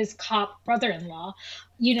drinking with his cop brother-in-law.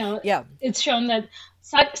 yeah. It's shown that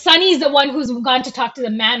Sonny's the one who's gone to talk to the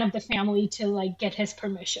man of the family to like get his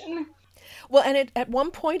permission. Well, and at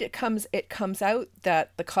one point it comes out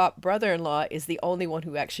that the cop brother-in-law is the only one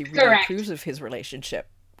who actually really Correct. approves of his relationship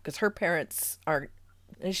because her parents aren't.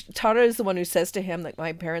 Tara is the one who says to him that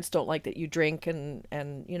my parents don't like that you drink, and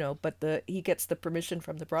but the he gets the permission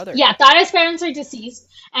from the brother. Yeah, Tara's parents are deceased,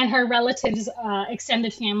 and her relatives,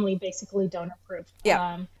 extended family, basically don't approve.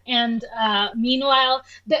 Yeah. And meanwhile,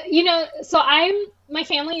 so my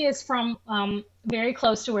family is from very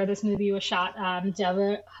close to where this movie was shot,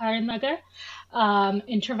 Jawaharnagar,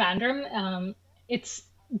 in Trivandrum. It's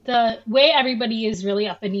the way everybody is really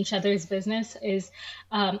up in each other's business is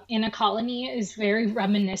in a colony is very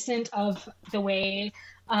reminiscent of the way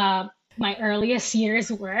my earliest years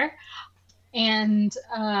were. And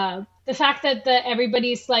the fact that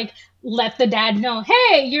everybody's like let the dad know,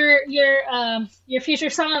 hey, your future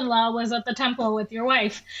son-in-law was at the temple with your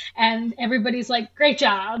wife, and everybody's like, great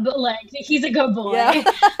job, like he's a good Yeah.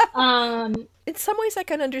 boy. um In some ways I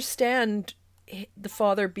can understand the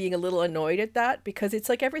father being a little annoyed at that because it's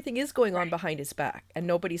like everything is going on behind his back and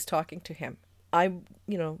nobody's talking to him. I'm,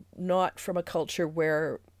 not from a culture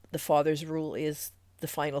where the father's rule is the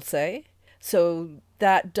final say. So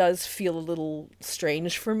that does feel a little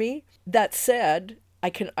strange for me. That said, I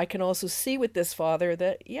can also see with this father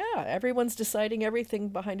that yeah, everyone's deciding everything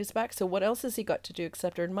behind his back. So what else has he got to do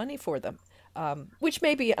except earn money for them? Which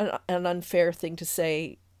may be an unfair thing to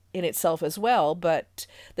say in itself as well, but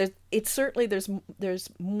there's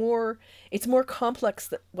more. It's more complex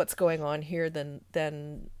that what's going on here than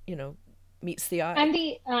meets the eye. and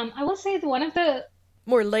the I will say that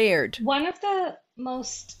More layered. one of the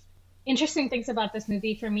most interesting things about this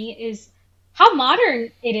movie for me is how modern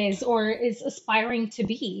it is or is aspiring to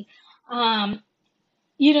be. Um,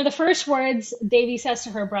 the first words Davy says to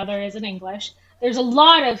her brother is in English. There's a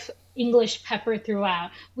lot of English peppered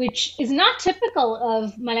throughout, which is not typical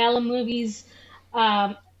of Malayalam movies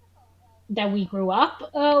um, that we grew up,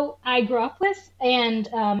 I grew up with, and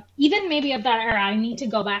even maybe of that era. I need to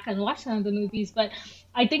go back and watch some of the movies, but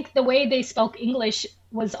I think the way they spoke English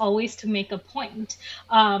was always to make a point.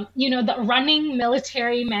 The running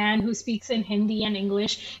military man who speaks in Hindi and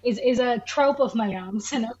English is a trope of Malayalam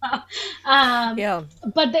cinema. Um, Yeah.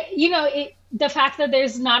 but the fact that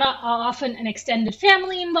there's not often an extended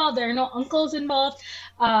family involved, there are no uncles involved.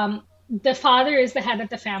 The father is the head of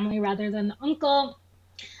the family rather than the uncle.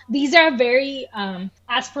 These are very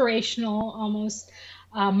aspirational, almost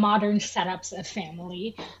modern setups of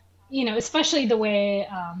family. Especially the way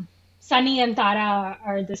Sunny and Tara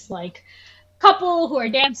are this like couple who are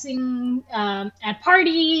dancing at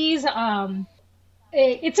parties.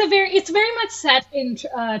 It's very much set in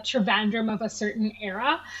Trivandrum of a certain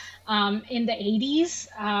era in the 80s,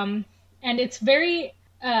 and it's very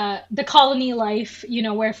the colony life.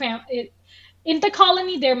 Where in the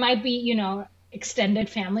colony there might be extended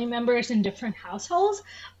family members in different households,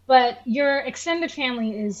 but your extended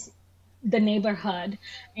family is the neighborhood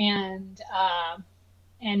and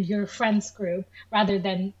your friends group rather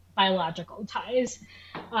than biological ties.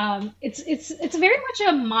 It's very much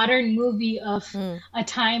a modern movie of Mm. a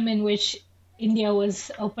time in which India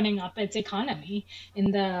was opening up its economy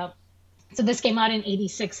in the so this came out in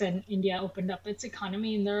 86 and India opened up its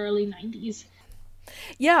economy in the early 90s.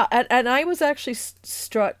 Yeah, and I was actually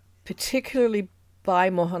struck particularly by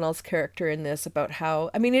Mohanlal's character in this, about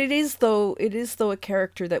how, I mean, it is though a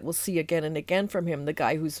character that we'll see again and again from him, the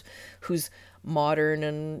guy who's modern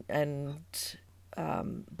and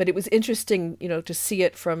but it was interesting, to see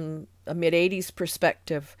it from a mid 80s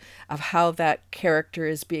perspective of how that character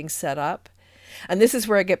is being set up. And this is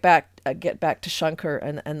where I get back to Shankar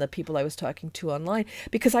and the people I was talking to online,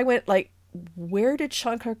 because I went like, where did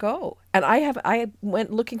Shankar go? And I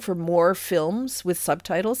went looking for more films with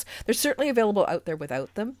subtitles. They're certainly available out there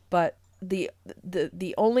without them, but the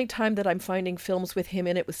only time that I'm finding films with him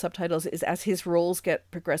in it with subtitles is as his roles get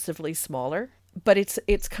progressively smaller. But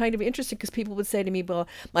it's kind of interesting because people would say to me, "Well,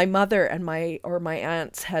 my mother and my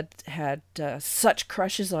aunts had such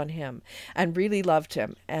crushes on him and really loved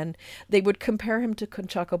him," and they would compare him to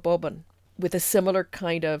Kunchako Boban with a similar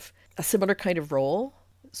kind of role,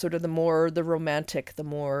 sort of the romantic, the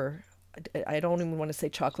more. I don't even want to say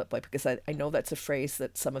chocolate boy, because I know that's a phrase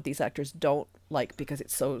that some of these actors don't like because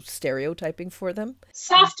it's so stereotyping for them.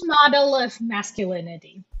 Soft model of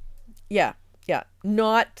masculinity. Yeah, yeah.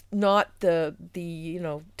 Not the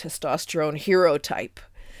testosterone hero type.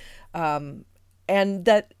 And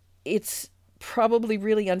that it's probably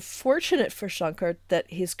really unfortunate for Shankar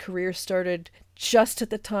that his career started just at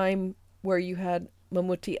the time where you had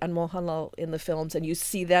Mammootty and Mohanlal in the films, and you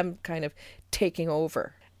see them kind of taking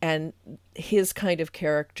over. And his kind of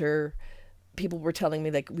character, people were telling me,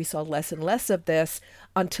 like, we saw less and less of this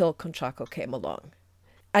until Conchaco came along.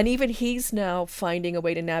 And even he's now finding a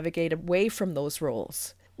way to navigate away from those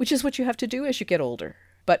roles, which is what you have to do as you get older.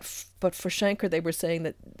 But for Shankar, they were saying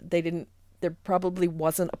that there probably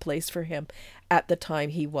wasn't a place for him at the time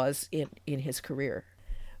he was in his career,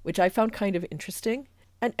 which I found kind of interesting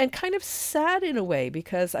and kind of sad in a way,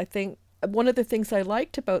 because I think one of the things I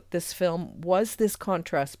liked about this film was this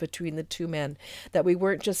contrast between the two men, that we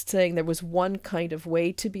weren't just saying there was one kind of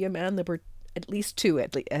way to be a man, there were at least two,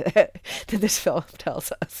 at least, that this film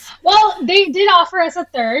tells us. Well, they did offer us a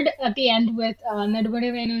third at the end with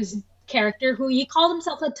Nedumudi Venu's character, who he called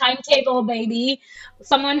himself a timetable baby,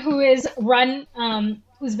 someone who's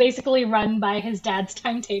basically run by his dad's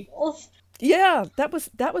timetables. Yeah, that was,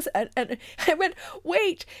 and I went,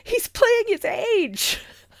 wait, he's playing his age.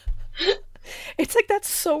 It's like, that's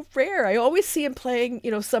so rare. I always see him playing,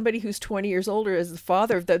 somebody who's 20 years older as the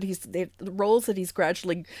father, that the roles that he's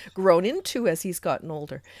gradually grown into as he's gotten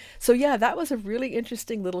older. So yeah, that was a really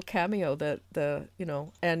interesting little cameo,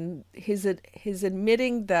 and his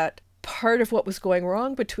admitting that part of what was going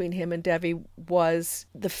wrong between him and Devi was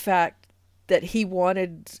the fact that he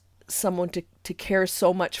wanted someone to care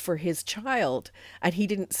so much for his child, and he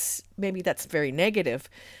didn't, maybe that's very negative,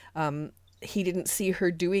 he didn't see her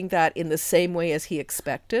doing that in the same way as he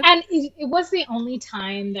expected. And it was the only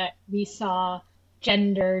time that we saw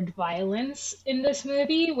gendered violence in this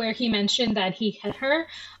movie, where he mentioned that he hit her.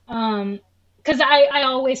 Because I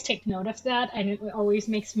always take note of that, and it always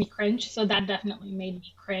makes me cringe. So that definitely made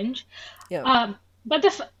me cringe. Yeah. But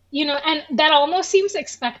and that almost seems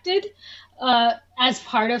expected, as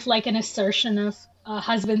part of like an assertion of a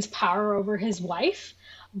husband's power over his wife.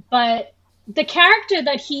 But the character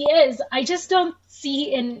that he is, I just don't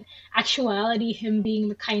see in actuality him being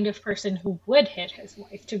the kind of person who would hit his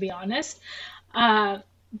wife, to be honest.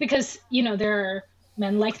 Because, there are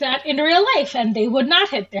men like that in real life, and they would not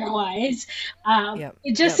hit their wives. Yeah.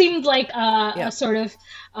 It just Yeah. seemed like Yeah. a sort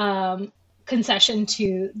of concession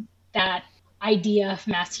to that idea of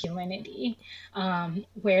masculinity,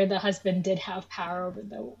 where the husband did have power over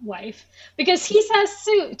the wife. Because he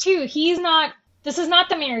says, too, this is not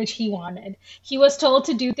the marriage he wanted. He was told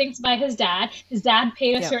to do things by his dad. His dad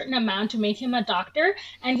paid a Yeah. certain amount to make him a doctor,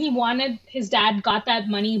 and his dad got that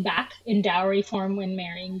money back in dowry form when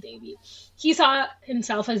marrying Devi. He saw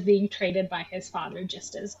himself as being traded by his father,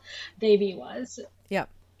 just as Devi was. Yeah.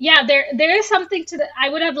 Yeah, there is something to that. I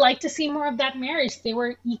would have liked to see more of that marriage. They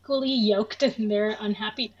were equally yoked in their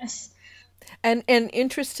unhappiness. And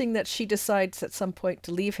interesting that she decides at some point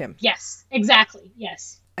to leave him. Yes, exactly.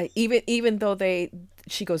 Yes. Even though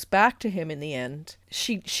she goes back to him in the end,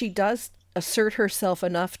 she does assert herself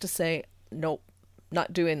enough to say, nope,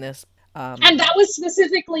 not doing this. And that was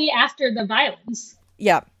specifically after the violence.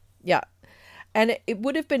 Yeah, yeah. And it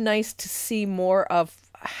would have been nice to see more of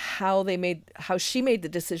how she made the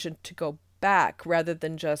decision to go back, rather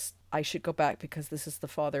than just, I should go back because this is the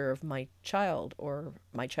father of my child, or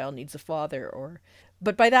my child needs a father, or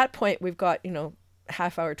But by that point, we've got,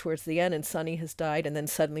 half hour towards the end and Sonny has died. And then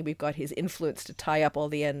suddenly we've got his influence to tie up all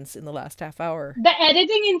the ends in the last half hour. The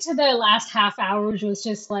editing into the last half hours was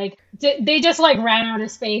just like they just like ran out of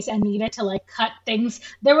space and needed to like cut things.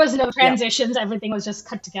 There was no Yeah. transitions. Everything was just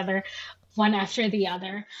cut together one after the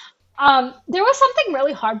other. There was something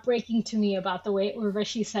really heartbreaking to me about the way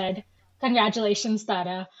Urvashi said, "Congratulations,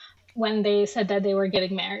 Tara," when they said that they were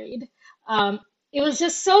getting married. It was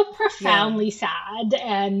just so Yeah. profoundly sad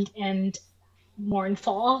and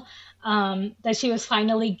mournful, that she was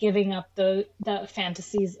finally giving up the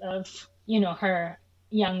fantasies of her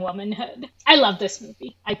young womanhood. I love this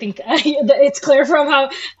movie. I think it's clear from how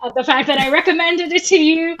the fact that I recommended it to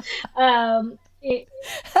you. It,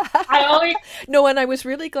 I always No, and I was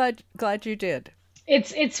really glad you did.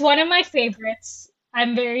 it's one of my favorites.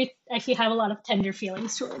 I actually have a lot of tender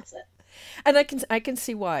feelings towards it. And I can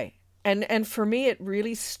see why. And for me it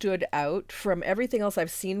really stood out from everything else I've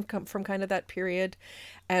seen come from kind of that period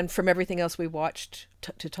and from everything else we watched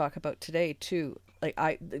to talk about today too. Like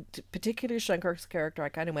particularly Shankar's character, I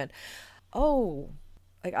kind of went, "Oh,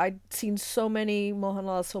 like I'd seen so many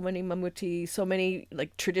Mohanlal, so many Mammootty, so many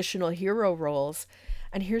like traditional hero roles,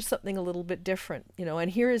 and here's something a little bit different, and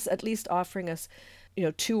here is at least offering us,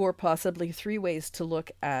 two or possibly three ways to look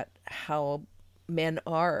at how men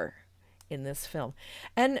are in this film.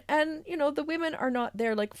 And the women are not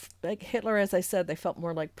there like Hitler, as I said, they felt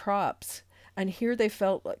more like props. And here they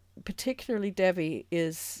felt like particularly Devi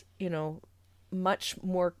is, much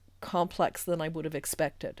more complex than I would have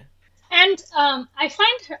expected. And I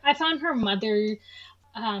found her mother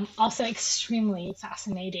also extremely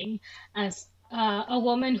fascinating as a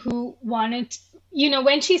woman who wanted,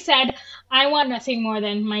 when she said, "I want nothing more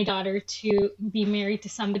than my daughter to be married to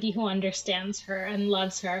somebody who understands her and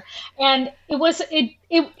loves her," and it like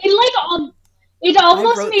it I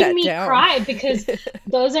almost wrote made that me down. cry because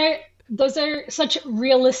those are those are such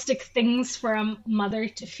realistic things for a mother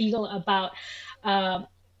to feel about. Uh,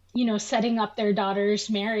 setting up their daughter's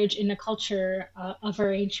marriage in a culture of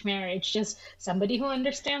arranged marriage. Just somebody who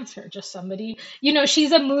understands her, just somebody,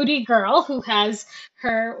 she's a moody girl who has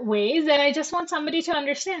her ways, and I just want somebody to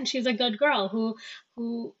understand she's a good girl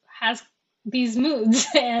who has these moods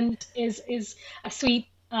and is a sweet,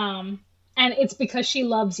 and it's because she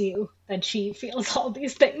loves you that she feels all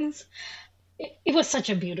these things. It was such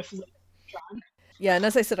a beautifully drawn. Yeah, and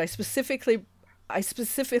as I said, I specifically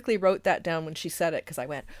wrote that down when she said it because I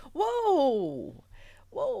went, "Whoa,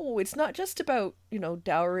 whoa! It's not just about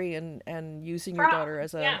dowry and using your daughter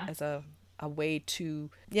as a Yeah. as a a way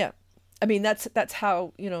to, yeah." I mean, that's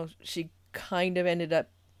how she kind of ended up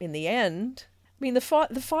in the end. I mean, the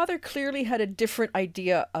father clearly had a different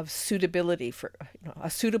idea of suitability for a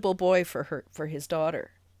suitable boy for his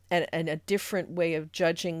daughter. And a different way of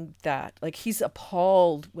judging that. Like he's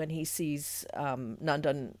appalled when he sees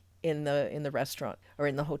Nandan in the restaurant or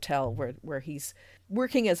in the hotel where he's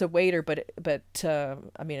working as a waiter, but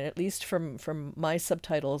I mean, at least from my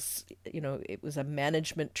subtitles, it was a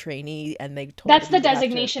management trainee, and they told That's him he the would have to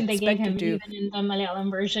designation they gave expect to him, do, even in the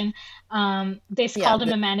Malayalam version. They yeah, called him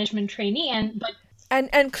a management trainee, but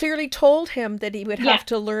and clearly told him that he would yeah, have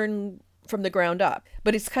to learn from the ground up.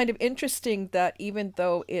 But it's kind of interesting that even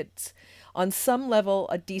though it's on some level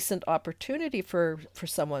a decent opportunity for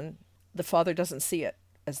someone, the father doesn't see it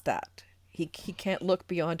as that. He can't look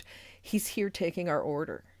beyond. He's here taking our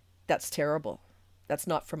order. That's terrible. That's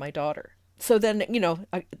not for my daughter. So then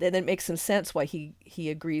then it makes some sense why he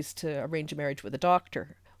agrees to arrange a marriage with a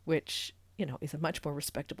doctor, which is a much more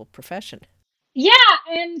respectable profession. yeah,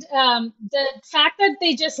 and the fact that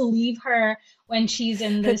they just leave her when she's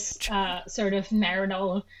in this sort of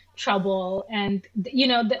marital trouble, and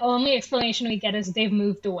the only explanation we get is they've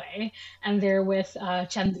moved away and they're with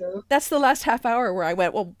Chandru. That's the last half hour where I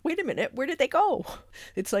went, well, wait a minute, where did they go?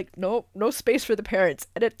 It's like, no space for the parents.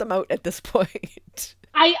 Edit them out at this point.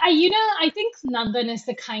 I think Nandan is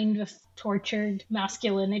the kind of tortured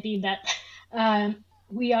masculinity that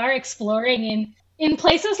we are exploring in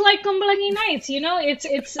places like Kumbhalangi Nights. He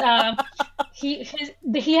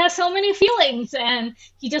has so many feelings and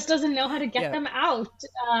he just doesn't know how to get Yeah. them out.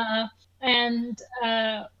 And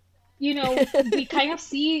we kind of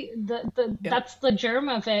see the Yeah. that's the germ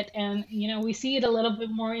of it, and we see it a little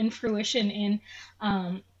bit more in fruition in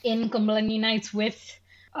Kumbhalangi Nights with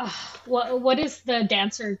what is the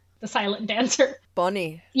dancer, the silent dancer?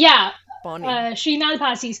 Bonnie. Yeah, Bonnie. Srinath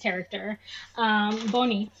Bhasi's character,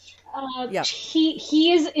 Boni. Yeah.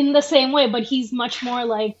 He is in the same way, but he's much more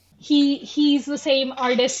like he's the same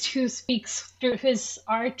artist who speaks through his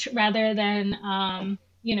art rather than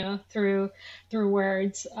through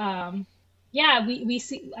words. Yeah, we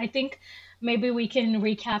see. I think maybe we can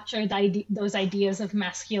recapture those ideas of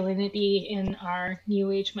masculinity in our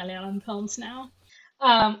new age Malayalam films now.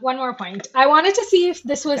 One more point. I wanted to see if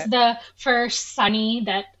this was Okay. the first Sunny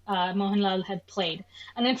that Mohanlal had played.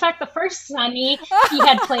 And in fact, the first Sunny he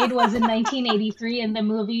had played was in 1983 in the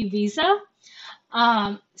movie Visa.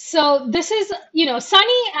 So this is,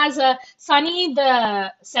 Sunny,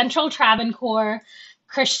 the Central Travancore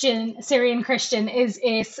Christian, Syrian Christian, is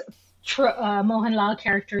a Mohanlal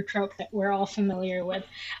character trope that we're all familiar with.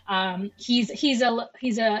 He's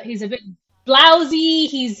a bit blousy.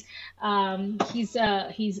 He's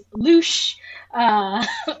louche. Uh,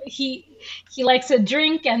 he he likes a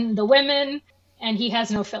drink and the women, and he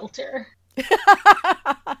has no filter.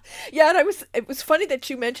 Yeah, and it was funny that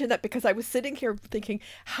you mentioned that because I was sitting here thinking,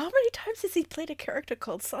 how many times has he played a character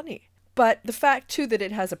called Sonny? But the fact too that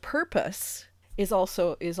it has a purpose is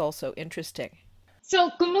also interesting. So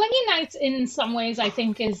Kumbalangi Nights, in some ways, I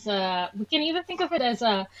think is we can even think of it as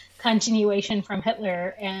a continuation from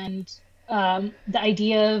Hitler and the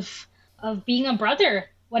idea of being a brother,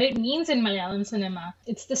 what it means in Malayalam cinema.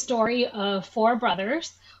 It's the story of four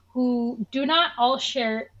brothers who do not all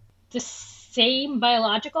share the same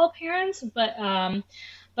biological parents, but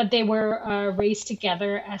they were raised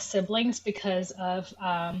together as siblings because of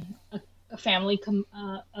a family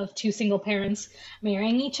of two single parents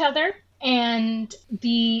marrying each other. And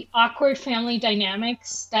the awkward family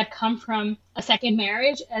dynamics that come from a second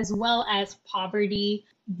marriage, as well as poverty,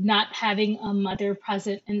 not having a mother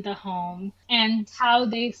present in the home, and how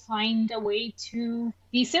they find a way to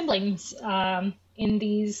be siblings in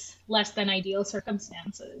these less than ideal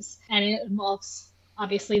circumstances. And it involves,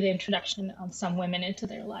 obviously, the introduction of some women into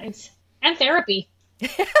their lives and therapy.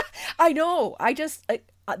 I know.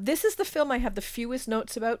 This is the film I have the fewest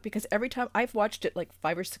notes about because every time I've watched it like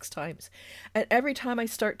 5 or 6 times, and every time I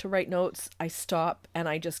start to write notes, I stop and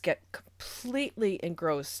I just get completely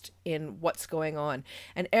engrossed in what's going on.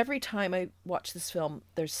 And every time I watch this film,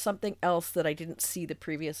 there's something else that I didn't see the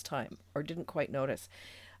previous time or didn't quite notice.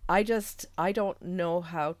 I don't know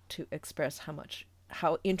how to express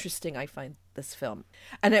how interesting I find this film.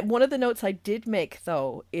 And one of the notes I did make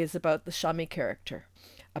though is about the Shami character,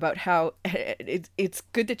 about how it's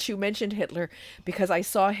good that you mentioned Hitler because I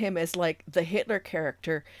saw him as like the Hitler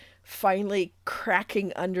character finally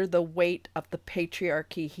cracking under the weight of the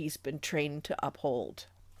patriarchy he's been trained to uphold.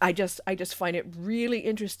 I just find it really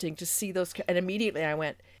interesting to see those, and immediately I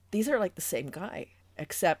went, these are like the same guy,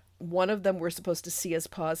 except one of them we're supposed to see as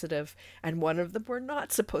positive and one of them we're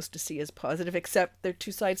not supposed to see as positive, except they're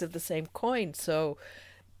two sides of the same coin. So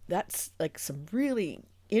that's like some really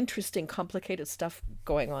interesting, complicated stuff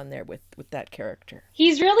going on there with that character.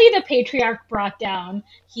 He's really the patriarch brought down.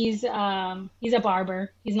 He's a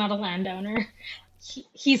barber. He's not a landowner.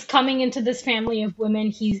 He's coming into this family of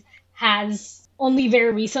women he has only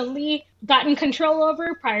very recently gotten control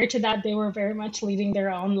over. Prior to that, they were very much leading their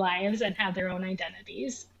own lives and have their own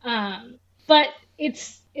identities. But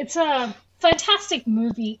it's a fantastic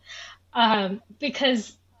movie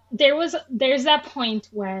because there's that point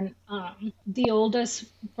when the oldest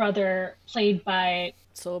brother played by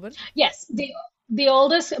Sullivan? yes, the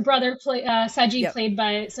oldest brother Saji, Yep. played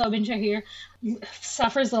by Sobin Shahir,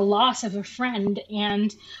 suffers the loss of a friend,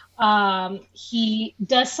 and he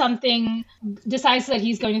does something, decides that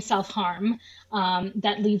he's going to self-harm,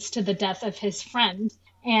 that leads to the death of his friend.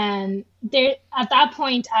 And there, at that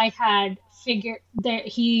point, I had figured that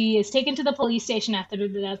he is taken to the police station after the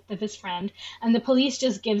death of his friend, and the police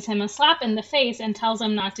just gives him a slap in the face and tells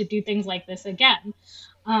him not to do things like this again.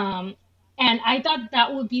 Um, and I thought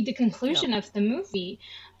that would be the Yeah. conclusion of the movie,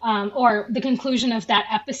 or the conclusion of that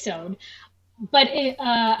episode. But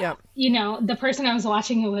Yeah. the person I was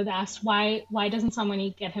watching it with asked why doesn't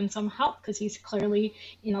someone get him some help? Because he's clearly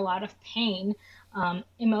in a lot of pain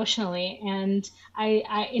emotionally. And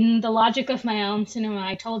in the logic of my own cinema,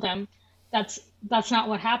 I told them that's not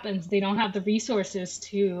what happens. They don't have the resources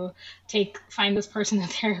to find this person a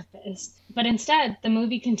therapist. But instead, the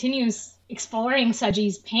movie continues exploring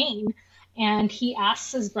Saji's pain, and he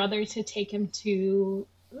asks his brother to take him to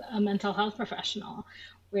a mental health professional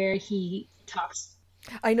where he talks.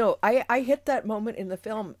 I know. I hit that moment in the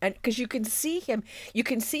film, and because you can see Yeah.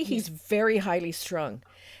 he's very highly strung,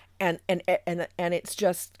 and it's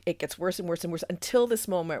just it gets worse and worse and worse until this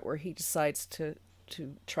moment where he decides to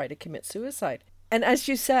try to commit suicide. And as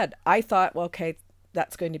you said, I thought, well, okay,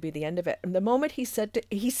 that's going to be the end of it. And the moment he said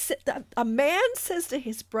that a man says to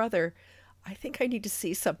his brother, I think I need to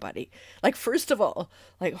see somebody. Like, first of all,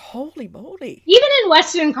 like, holy moly. Even in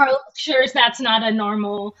Western cultures, that's not a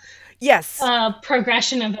normal Yes.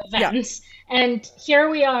 progression of Yeah. events. And here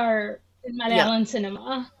we are in Yeah. Malayalam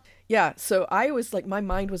cinema. Yeah, so I was like, my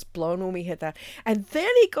mind was blown when we hit that. And then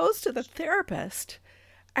he goes to the therapist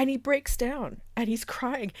and he breaks down and he's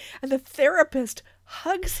crying, and the therapist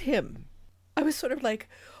hugs him. I was sort of like,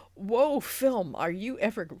 whoa, film, are you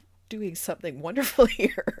ever doing something wonderful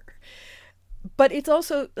here? But it's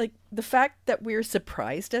also like the fact that we're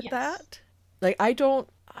surprised at Yes. that. Like,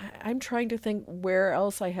 I'm trying to think where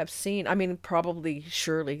else I have seen. I mean, probably,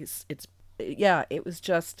 surely yeah, it was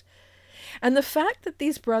just, and the fact that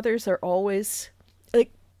these brothers are always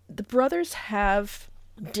like, the brothers have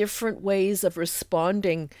different ways of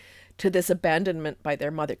responding to this abandonment by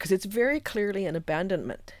their mother, because it's very clearly an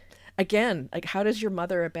abandonment. Again, like, how does your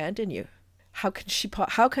mother abandon you? How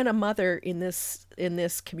can a mother in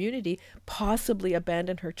this community possibly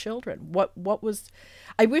abandon her children? What was,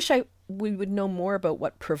 I wish I we would know more about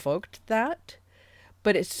what provoked that,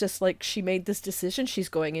 but it's just like, she made this decision, she's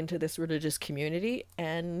going into this religious community,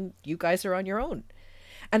 and you guys are on your own.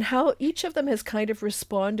 And how each of them has kind of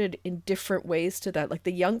responded in different ways to that. Like,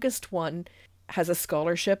 the youngest one has a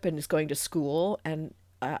scholarship and is going to school, and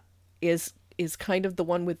is kind of the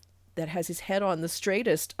one with that has his head on the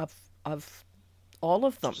straightest of all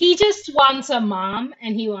of them. He just wants a mom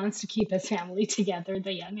and he wants to keep his family together,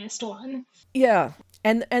 the youngest one. Yeah.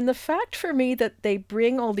 And the fact for me that they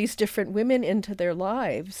bring all these different women into their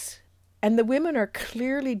lives, and the women are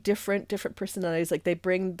clearly different personalities. Like, they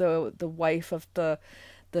bring the wife of the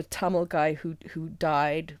Tamil guy who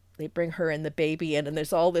died. They bring her and the baby in, and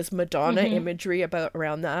there's all this Madonna Hmm. imagery about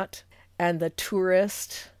around that. And the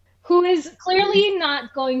tourist. Who is clearly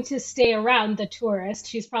not going to stay around, the tourist.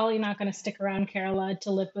 She's probably not going to stick around Kerala to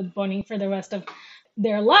live with Bonnie for the rest of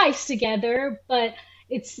their lives together, but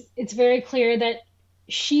it's very clear that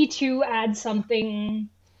she too adds something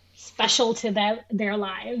special to their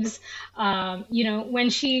lives. When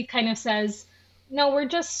she kind of says, "No,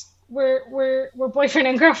 we're boyfriend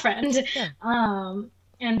and girlfriend," Yeah.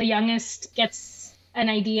 and the youngest gets an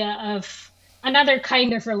idea of another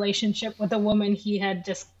kind of relationship with a woman he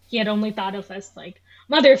had only thought of as like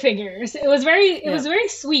mother figures. It Yeah. was very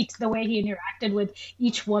sweet the way he interacted with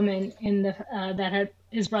each woman in the that had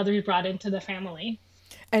his brothers brought into the family.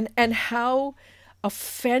 And how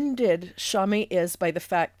offended Shami is by the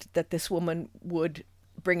fact that this woman would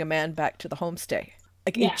bring a man back to the homestay.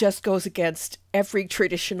 Like, it Yeah. just goes against every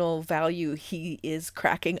traditional value he is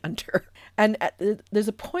cracking under. And there's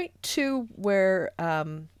a point too where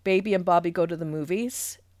Baby and Bobby go to the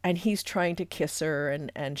movies, and he's trying to kiss her,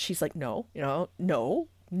 and she's like, no, no,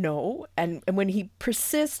 no. And when he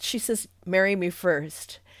persists, she says, marry me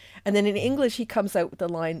first. And then in English, he comes out with the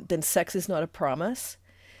line, then sex is not a promise,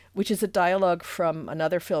 which is a dialogue from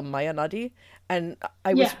another film, Maya Nadi. And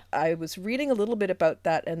Yeah. I was reading a little bit about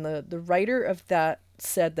that, and the writer of that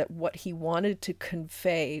said that what he wanted to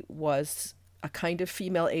convey was a kind of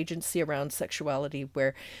female agency around sexuality,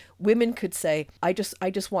 where women could say, I just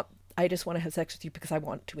want to have sex with you because I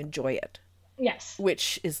want to enjoy it, Yes.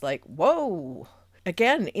 which is like, whoa.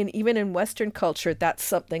 Again, in even in Western culture, that's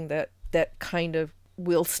something that kind of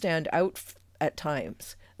will stand out at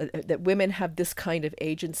times. That women have this kind of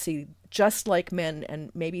agency, just like men, and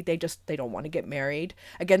maybe they don't want to get married.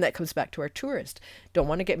 Again, that comes back to our tourist. Don't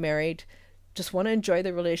want to get married, just want to enjoy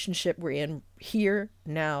the relationship we're in here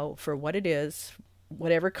now for what it is,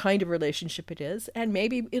 whatever kind of relationship it is, and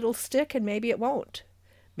maybe it'll stick and maybe it won't.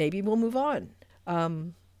 Maybe we'll move on.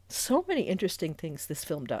 So many interesting things this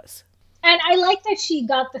film does. And I like that she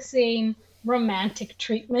got the same romantic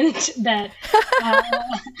treatment that uh,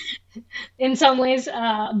 in some ways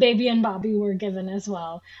Baby and Bobby were given as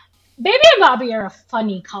well. Baby and Bobby are a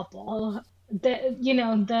funny couple.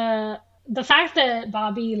 The fact that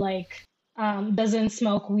Bobby like doesn't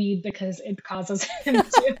smoke weed because it causes him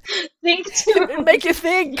to think too. It make you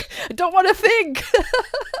think. I don't want to think.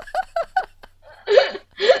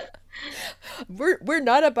 We're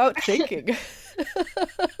not about thinking.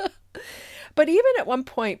 But even at one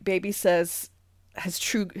point, Baby says, has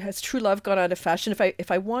true love gone out of fashion?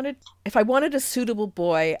 If I wanted a suitable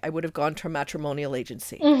boy, I would have gone to a matrimonial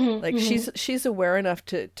agency. Hmm. Like, Hmm. she's aware enough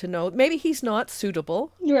to know maybe he's not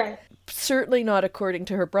suitable, Right. certainly not according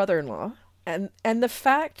to her brother-in-law. And the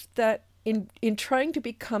fact that in trying to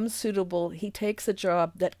become suitable, he takes a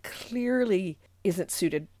job that clearly isn't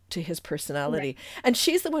suited to his Right. personality. And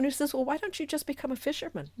she's the one who says, "Well, why don't you just become a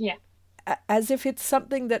fisherman?" Yeah. As if it's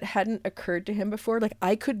something that hadn't occurred to him before. Like,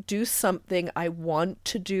 I could do something I want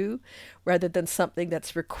to do rather than something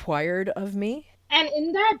that's required of me. And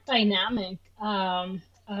in that dynamic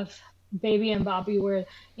of Baby and Bobby, where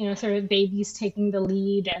sort of Baby's taking the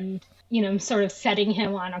lead and sort of setting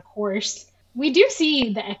him on a course, we do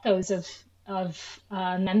see the echoes of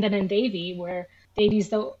Nandan and Devi, where Devi's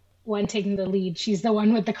the one taking the lead. She's the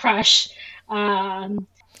one with the crush. Um,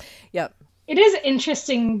 Yeah. it is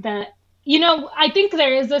interesting that, I think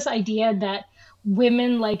there is this idea that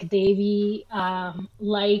women like Devi,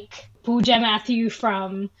 like Pooja Matthew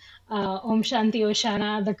from Om Shanti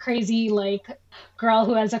Oshana, the crazy like girl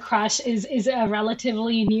who has a crush, is a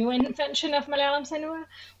relatively new invention of Malayalam cinema.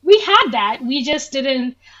 We had that. We just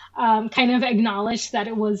didn't kind of acknowledge that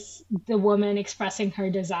it was the woman expressing her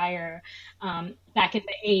desire back in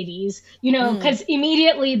the 80s. Mm. Because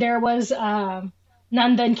immediately there was.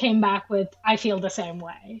 Nandan came back with "I feel the same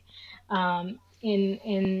way" in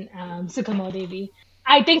Sukamo Devi.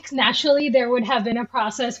 I think naturally there would have been a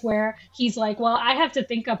process where he's like, "Well, I have to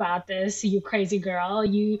think about this, you crazy girl.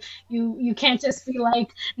 You can't just be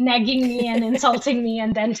like nagging me and insulting me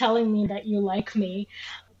and then telling me that you like me."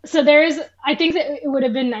 So I think that it would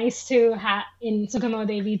have been nice to have in Sukamo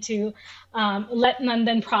Devi to let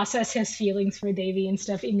Nandan process his feelings for Devi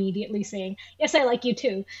instead of immediately saying, "Yes, I like you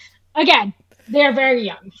too." Again, they're very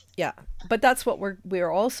young. Yeah, but that's what we're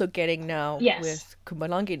also getting now Yes. with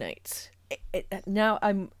Kumalangi Nights. Now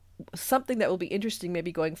I'm something that will be interesting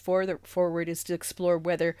maybe going forward is to explore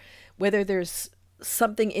whether there's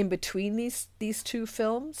something in between these two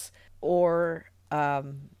films, or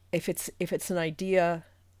if it's an idea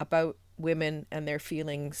about women and their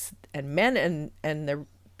feelings and men and their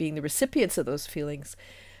being the recipients of those feelings,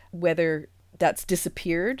 whether that's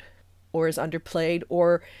disappeared or is underplayed,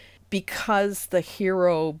 or because the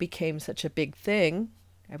hero became such a big thing.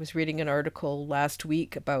 I was reading an article last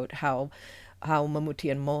week about how Mammootty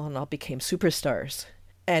and Mohanlal became superstars.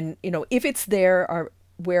 And, if it's there,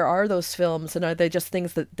 where are those films? And are they just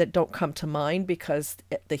things that don't come to mind because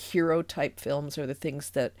the hero type films are the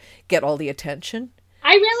things that get all the attention?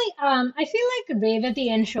 I feel like Revati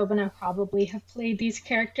and Shobana probably have played these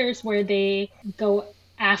characters where they go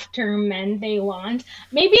after men they want.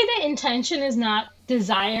 Maybe the intention is not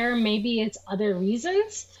desire, maybe it's other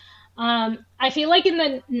reasons. I feel like in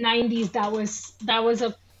the 90s that was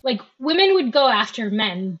a like women would go after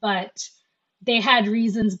men, but they had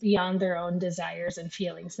reasons beyond their own desires and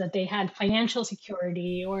feelings, that they had financial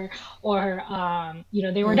security, or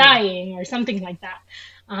they were Mm, dying or something like that.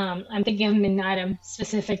 I'm thinking of Minnaram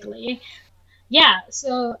specifically. Yeah,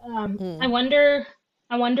 so I mm. wonder,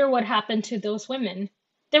 I wonder what happened to those women.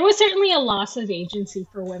 There was certainly a loss of agency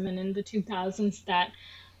for women in the 2000s that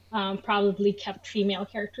probably kept female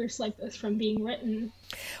characters like this from being written.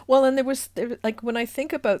 Well, and like when I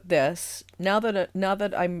think about this now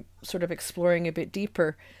that I'm sort of exploring a bit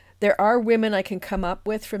deeper, there are women I can come up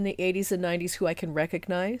with from the 80s and 90s who I can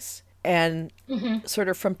recognize, and Hmm. sort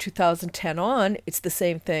of from 2010 on, it's the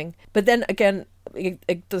same thing. But then again,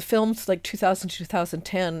 the films like 2000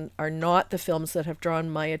 2010 are not the films that have drawn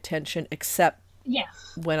my attention, except Yeah.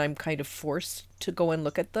 when I'm kind of forced to go and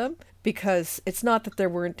look at them, because it's not that there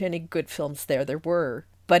weren't any good films there were,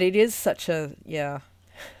 but it is such a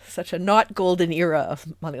not golden era of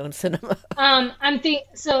Malayalam cinema. I'm think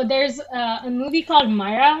so. There's a movie called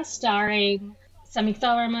Myra starring Samyukta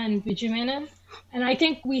Verma and Viju Menon, and I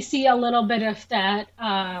think we see a little bit of that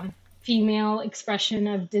female expression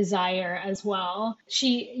of desire as well.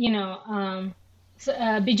 Biju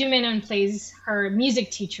Menon plays her music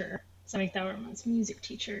teacher, Samyukta Verma's music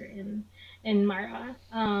teacher in Myra.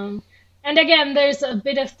 And again, there's a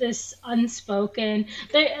bit of this unspoken.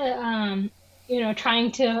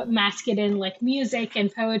 Trying to mask it in like music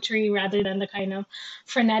and poetry rather than the kind of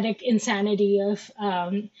frenetic insanity of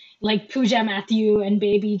like Pooja Matthew and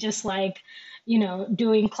Baby just like,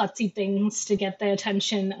 doing klutzy things to get the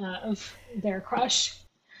attention of their crush.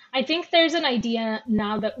 I think there's an idea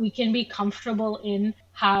now that we can be comfortable in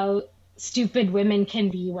how stupid women can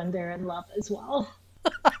be when they're in love as well.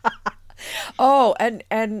 Oh, and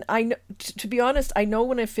I know, to be honest, I know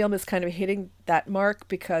when a film is kind of hitting that mark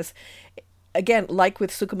because, again, like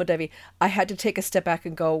with Sukumadevi, I had to take a step back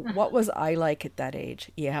and go, what was I like at that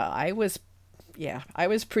age? I was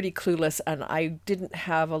pretty clueless, and I didn't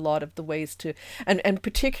have a lot of the ways to, and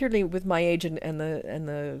particularly with my age and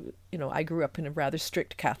the I grew up in a rather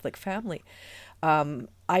strict Catholic family.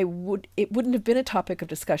 It wouldn't have been a topic of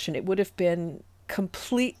discussion. It would have been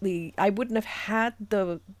completely, I wouldn't have had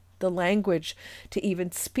the language to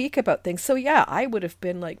even speak about things. So yeah, I would have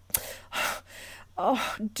been like,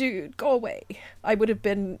 oh, dude, go away. I would have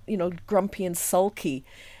been, grumpy and sulky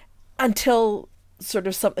until sort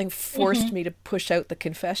of something forced Hmm. me to push out the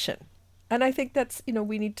confession. And I think that's,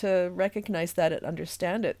 we need to recognize that and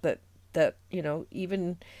understand it, that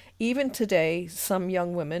even today some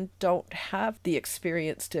young women don't have the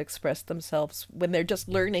experience to express themselves when they're just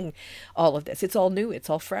learning all of this. It's all new, it's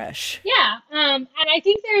all fresh. Yeah, and I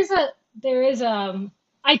think there is a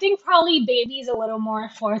I think probably Baby's a little more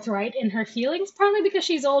forthright in her feelings, probably because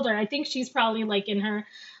she's older. I think she's probably like in her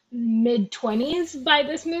mid 20s by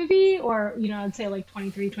this movie, or, I'd say like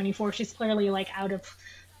 23, 24. She's clearly like out of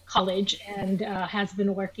college and has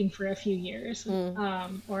been working for a few years,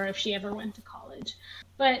 or if she ever went to college.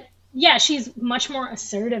 But yeah, she's much more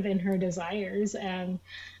assertive in her desires, and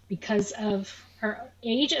because of her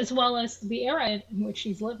age as well as the era in which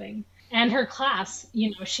she's living and her class,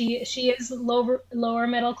 she is lower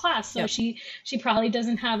middle class, so Yep. she probably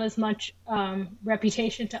doesn't have as much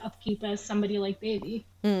reputation to upkeep as somebody like Baby.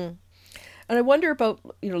 And I wonder about,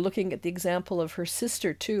 looking at the example of her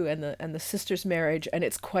sister too, and the sister's marriage, and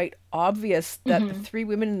it's quite obvious that the three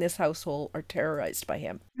women in this household are terrorized by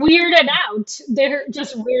him. Weirded out. They're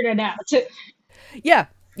just weirded out. Yeah,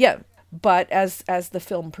 yeah. But as the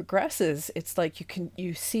film progresses, it's like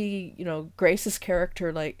you see, Grace's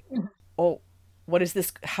character like, oh, what is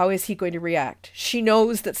this? How is he going to react? She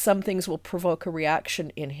knows that some things will provoke a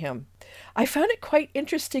reaction in him. I found it quite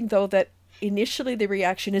interesting though that initially the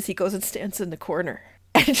reaction is he goes and stands in the corner.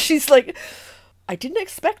 And she's like, I didn't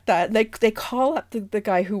expect that. And they call up the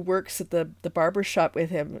guy who works at the barber shop with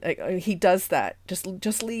him. Like, he does that. Just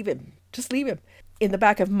leave him. Just leave him. In the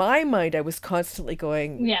back of my mind, I was constantly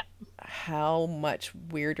going, Yeah. how much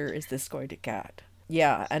weirder is this going to get?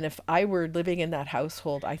 Yeah, and if I were living in that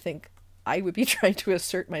household, I think I would be trying to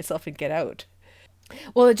assert myself and get out.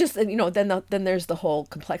 Well, it just, then there's the whole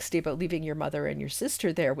complexity about leaving your mother and your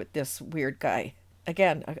sister there with this weird guy.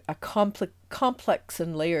 Again, a complex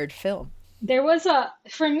and layered film. There was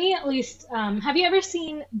for me at least, have you ever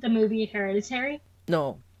seen the movie Hereditary?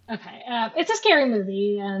 No, Okay, it's a scary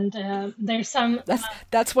movie, and there's some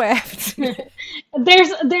that's why I haven't seen it.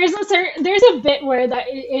 there's a bit where that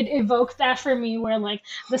it evoked that for me, where like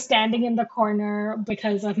the standing in the corner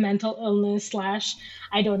because of mental illness slash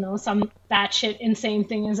I don't know, some batshit insane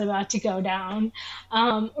thing is about to go down.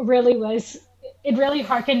 Really was, it really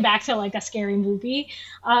harkened back to like a scary movie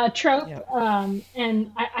trope, Yeah.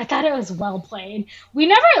 and I thought it was well played. We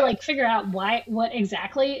never like figure out what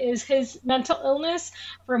exactly is his mental illness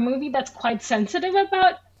for a movie that's quite sensitive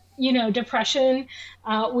about depression.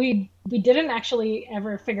 We didn't actually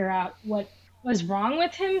ever figure out what was wrong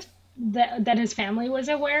with him that his family was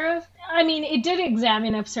aware of. I mean, it did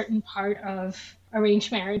examine a certain part of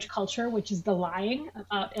arranged marriage culture, which is the lying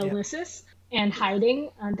about Yeah. illnesses and hiding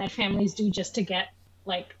that families do just to get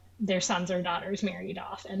like their sons or daughters married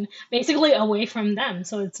off and basically away from them,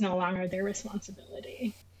 so it's no longer their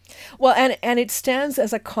responsibility. Well, and it stands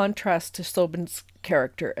as a contrast to Sobin's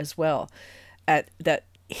character as well, at that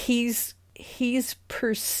he's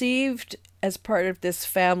perceived as part of this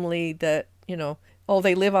family that, oh,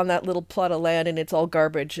 they live on that little plot of land and it's all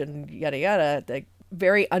garbage and yada yada, like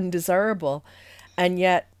very undesirable. And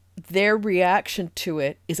yet their reaction to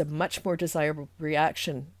it is a much more desirable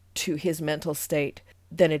reaction to his mental state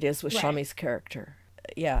than it is with Right. Shami's character.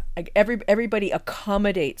 Yeah, like everybody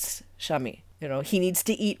accommodates Shami. He needs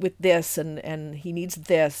to eat with this, and he needs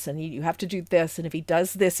this, and you have to do this, and if he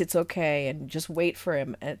does this, it's okay, and just wait for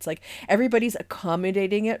him. And it's like everybody's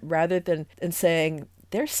accommodating it rather than saying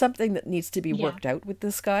there's something that needs to be Yeah. worked out with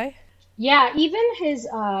this guy. Yeah, even his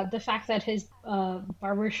the fact that his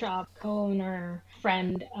barbershop co-owner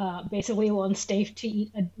friend basically won't stay to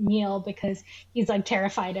eat a meal because he's like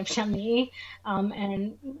terrified of Shami,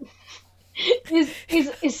 and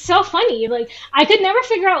is so funny. Like I could never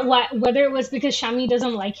figure out whether it was because Shami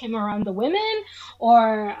doesn't like him around the women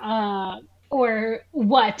or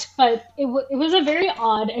what, but it was a very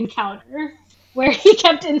odd encounter where he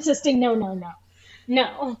kept insisting no, no, no,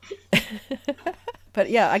 no. But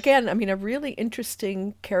yeah, again, I mean, a really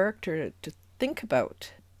interesting character to think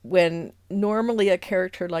about when normally a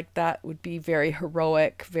character like that would be very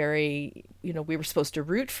heroic, very, we were supposed to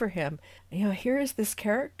root for him. Here is this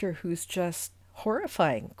character who's just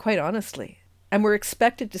horrifying, quite honestly. And we're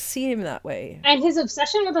expected to see him that way. And his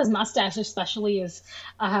obsession with his mustache, especially, is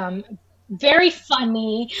very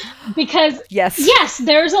funny because, Yes. yes,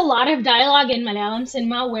 there's a lot of dialogue in Malayalam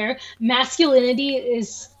cinema where masculinity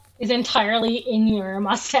is entirely in your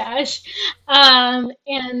mustache, and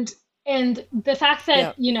the fact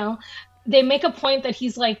Yeah. that they make a point that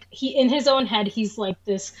he's like he in his own head he's like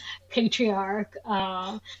this patriarch,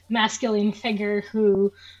 masculine figure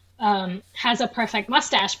who has a perfect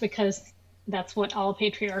mustache because that's what all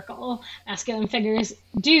patriarchal masculine figures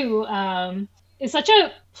do. Is such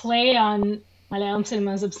a play on Malayalam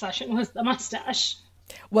cinema's obsession with the mustache.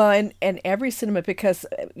 Well, and every cinema, because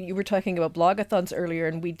you were talking about blogathons earlier,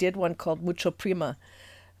 and we did one called Mucho Prima.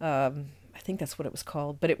 I think that's what it was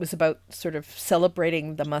called, but it was about sort of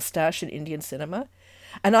celebrating the mustache in Indian cinema.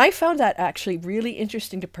 And I found that actually really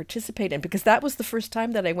interesting to participate in because that was the first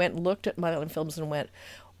time that I went and looked at Malayalam films and went,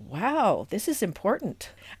 wow, this is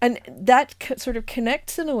important. And that sort of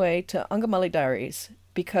connects in a way to Angamali Diaries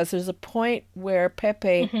because there's a point where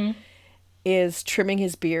Pepe is trimming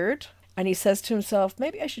his beard and he says to himself,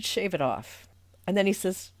 maybe I should shave it off. And then he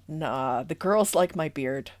says, nah, the girls like my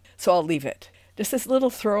beard, so I'll leave it. Just this little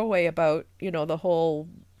throwaway about, the whole,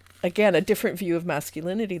 again, a different view of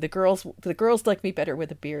masculinity. The girls like me better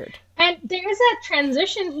with a beard. And there's that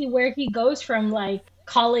transition where he goes from like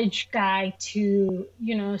college guy to,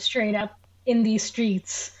 straight up in these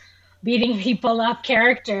streets beating people up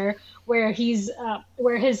character where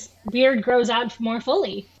where his beard grows out more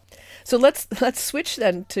fully. So let's switch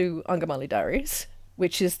then to Angamali Diaries,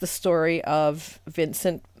 which is the story of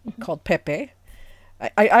Vincent called Pepe.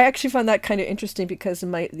 I actually found that kind of interesting because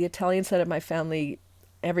in the Italian side of my family,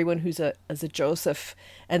 everyone who's a Joseph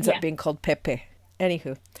ends up being called Pepe.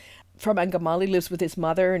 Anywho, from Angamali lives with his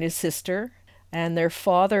mother and his sister, and their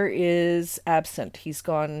father is absent. He's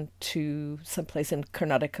gone to someplace in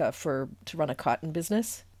Karnataka to run a cotton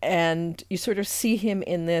business. And you sort of see him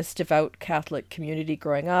in this devout Catholic community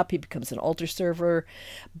growing up. He becomes an altar server.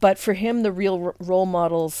 But for him, the real role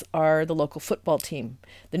models are the local football team,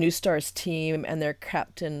 the New Stars team, and their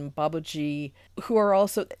captain, Babuji, who are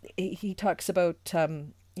also, he talks about,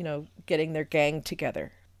 getting their gang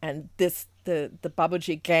together. And the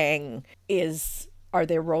Babuji gang are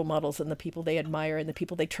their role models and the people they admire and the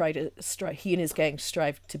people they try to he and his gang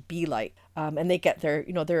strive to be like. And they get their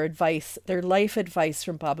advice, their life advice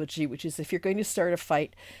from Babuji, which is if you're going to start a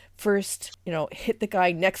fight, first, hit the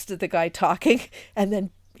guy next to the guy talking and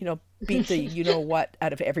then, beat the what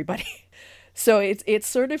out of everybody. So it's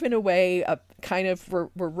sort of in a way a kind of, we're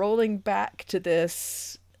rolling back to the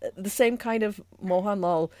same kind of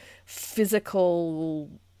Mohanlal physical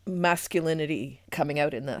masculinity coming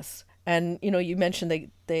out in this. And, you mentioned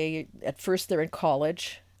they at first they're in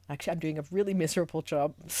college. Actually, I'm doing a really miserable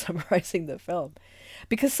job summarizing the film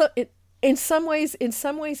because in some ways,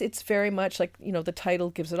 it's very much like, the title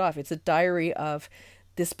gives it off. It's a diary of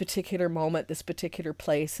this particular moment, this particular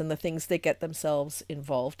place, and the things they get themselves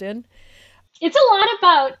involved in. It's a lot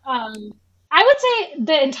about, I would say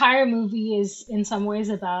the entire movie is in some ways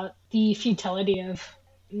about the futility of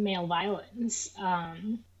male violence.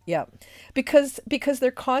 Yeah, because there's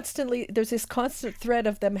this constant thread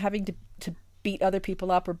of them having to beat other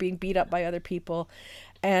people up or being beat up by other people,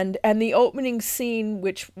 and the opening scene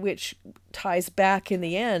which ties back in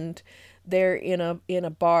the end, they're in a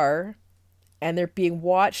bar, and they're being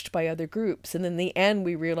watched by other groups, and in the end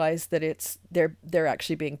we realize that they're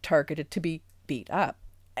actually being targeted to be beat up.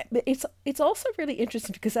 It's also really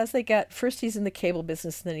interesting because as they get first he's in the cable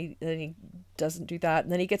business, and then he doesn't do that,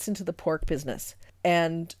 and then he gets into the pork business.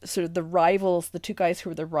 And sort of the rivals, the two guys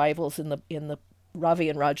who are the rivals in the Ravi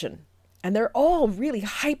and Rajan, and they're all really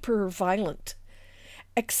hyper violent,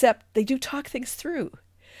 except they do talk things through.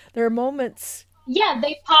 There are moments. Yeah,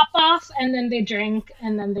 they pop off and then they drink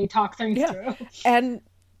and then they talk things through. And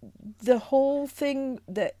the whole thing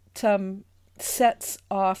that sets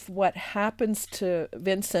off what happens to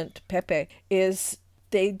Vincent Pepe is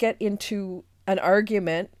they get into an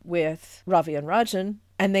argument with Ravi and Rajan.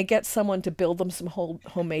 And they get someone to build them some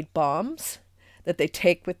homemade bombs that they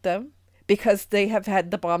take with them because they have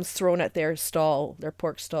had the bombs thrown at their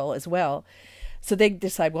pork stall as well. So they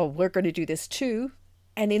decide, well, we're going to do this too.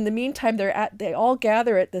 And in the meantime, they all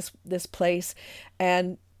gather at this place,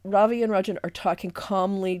 and Ravi and Rajan are talking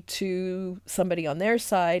calmly to somebody on their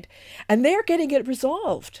side, and they're getting it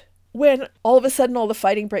resolved. When all of a sudden all the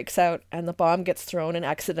fighting breaks out and the bomb gets thrown and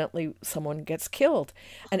accidentally someone gets killed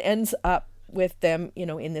and ends up with them,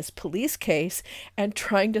 in this police case and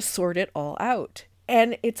trying to sort it all out.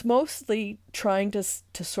 And it's mostly trying to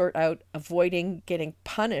sort out avoiding getting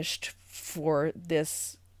punished for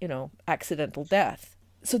this, accidental death.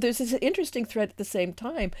 So there's this interesting thread at the same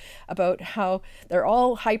time about how they're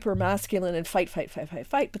all hyper masculine and fight.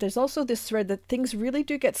 But there's also this thread that things really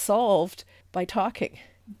do get solved by talking.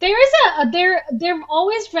 They're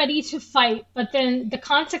always ready to fight, but then the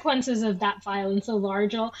consequences of that violence, the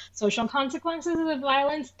larger social consequences of the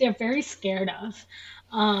violence, they're very scared of.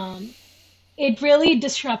 It really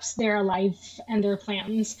disrupts their life and their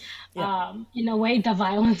plans in a way the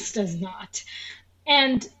violence does not.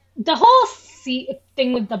 And the whole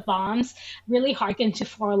thing with the bombs really harkened to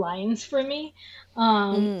Four Lions for me.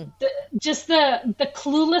 Just the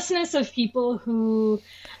cluelessness of people who,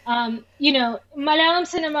 Malayalam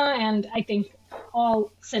cinema, and I think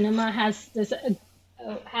all cinema has this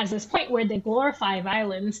has this point where they glorify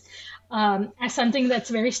violence as something that's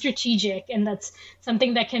very strategic and that's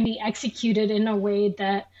something that can be executed in a way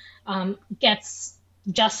that gets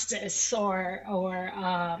justice or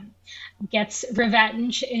gets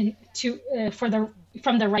revenge for the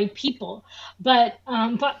from the right people. But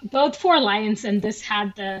both Four Lions and this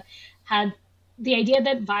had the idea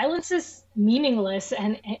that violence is meaningless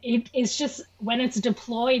and it is just when it's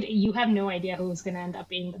deployed, you have no idea who's going to end up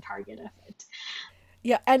being the target of it.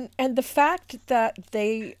 Yeah, and the fact that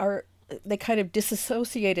they kind of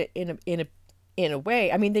disassociate it in a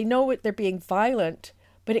way. I mean, they know they're being violent,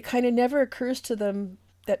 but it kind of never occurs to them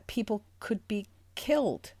that people could be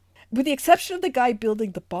killed. With the exception of the guy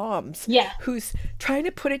building the bombs, Yeah. who's trying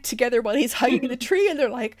to put it together while he's hugging the tree, and they're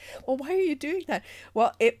like, "Well, why are you doing that?"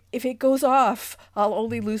 Well, if it goes off, I'll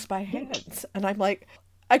only lose my hands. And I'm like,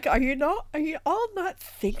 Are you all not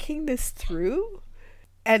thinking this through?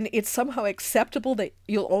 And it's somehow acceptable that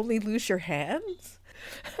you'll only lose your hands?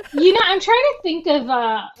 I'm trying to think of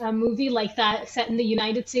a movie like that set in the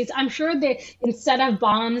United States. I'm sure that instead of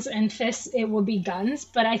bombs and fists, it would be guns.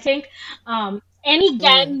 But I think any Mm,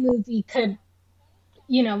 gang movie could,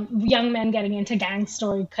 young men getting into gang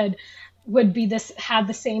story would be this have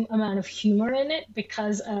the same amount of humor in it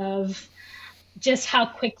because of just how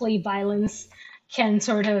quickly violence can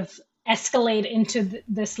sort of escalate into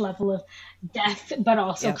this level of death, but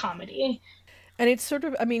also yeah. comedy. And it's sort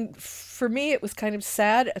of, I mean, for me, it was kind of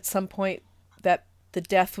sad at some point that the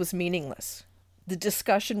death was meaningless. The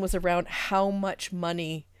discussion was around how much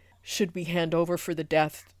money should we hand over for the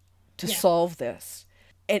death to Yeah, solve this.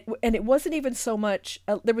 And it wasn't even so much,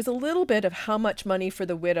 there was a little bit of how much money for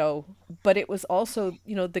the widow, but it was also,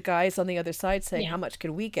 the guys on the other side saying, yeah, how much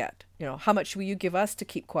can we get? How much will you give us to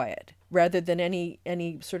keep quiet? Rather than any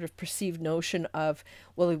sort of perceived notion of,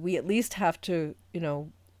 well, we at least have to,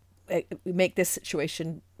 make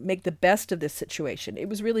the best of this situation. It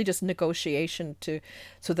was really just negotiation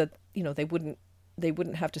so that they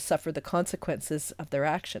wouldn't have to suffer the consequences of their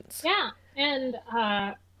actions. yeah. And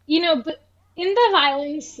but in the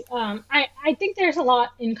violence, I think there's a lot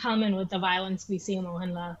in common with the violence we see in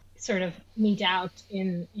Mohanlal sort of mete out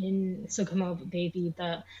in Sukhmo Baby,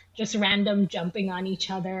 the just random jumping on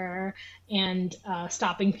each other and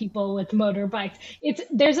stopping people with motorbikes. It's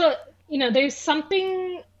there's a there's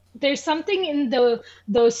something in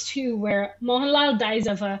those two where Mohanlal dies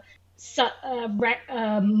of a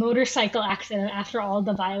motorcycle accident after all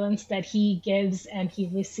the violence that he gives and he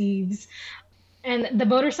receives, and the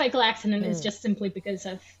motorcycle accident is Mm. just simply because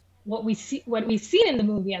of what we've seen in the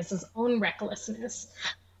movie as his own recklessness,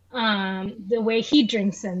 the way he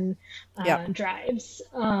drinks and Yeah. drives,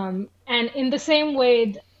 and in the same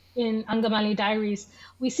way in Angamali Diaries,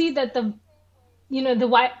 we see that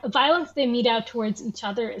violence they mete out towards each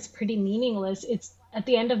other is pretty meaningless. It's at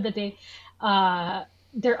the end of the day, uh,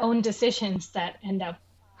 their own decisions that end up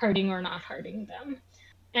hurting or not hurting them.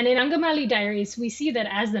 And in Angamali Diaries, we see that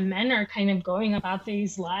as the men are kind of going about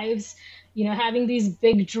these lives, having these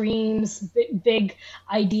big dreams, big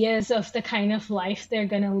ideas of the kind of life they're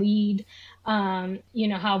going to lead,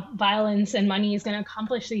 how violence and money is going to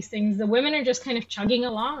accomplish these things. The women are just kind of chugging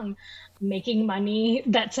along, making money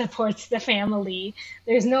that supports the family.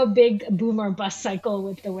 There's no big boom or bust cycle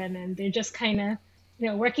with the women. They're just kind of,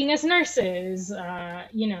 working as nurses,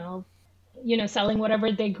 selling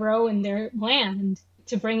whatever they grow in their land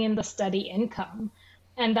to bring in the steady income.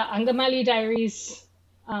 And the Angamali Diaries,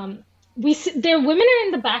 their women are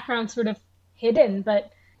in the background, sort of hidden,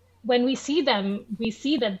 but when we see them, we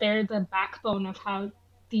see that they're the backbone of how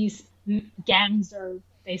these gangs are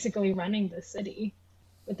basically running the city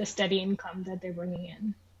with the steady income that they're bringing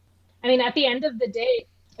in. I mean, at the end of the day,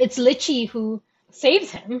 it's Litchi who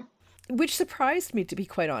saves him, Which surprised me, to be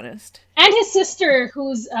quite honest. and his sister,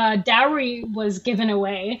 whose dowry was given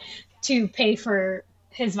away to pay for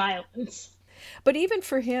his violence. But even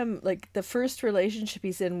for him, like the first relationship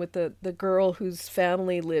he's in with the girl whose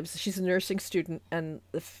family lives, she's a nursing student, and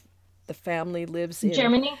the family lives in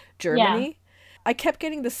Germany? Yeah. Germany. I kept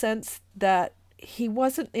getting the sense that he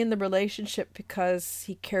wasn't in the relationship because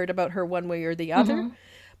he cared about her one way or the other, Hmm.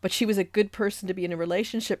 but she was a good person to be in a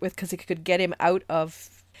relationship with because it could get him out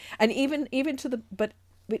of, and even to the but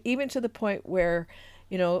even to the point where,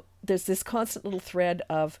 there's this constant little thread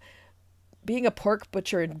of being a pork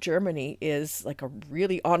butcher in Germany is like a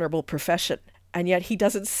really honorable profession. And yet he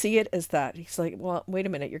doesn't see it as that. He's like, well, wait a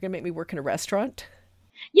minute, you're going to make me work in a restaurant?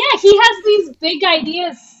 Yeah, he has these big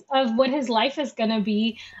ideas of what his life is going to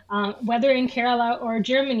be, whether in Kerala or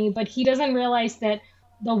Germany, but he doesn't realize that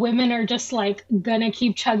the women are just like gonna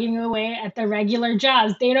keep chugging away at the regular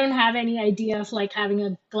jobs. They don't have any idea of like having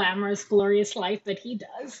a glamorous, glorious life that he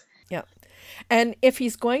does. Yeah. And if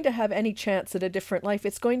he's going to have any chance at a different life,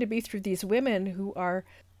 it's going to be through these women who are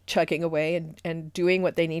chugging away and doing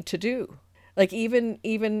what they need to do. Like even,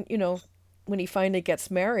 when he finally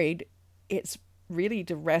gets married, it's really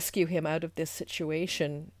to rescue him out of this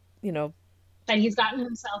situation, you know, That he's gotten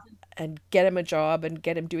himself in. and get him a job and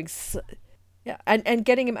get him doing yeah, and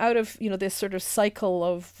getting him out of, this sort of cycle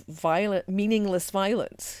of meaningless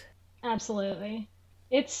violence. Absolutely.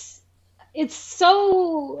 It's it's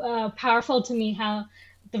so powerful to me how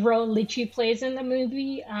the role Lichi plays in the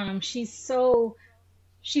movie. She's so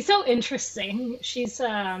interesting. She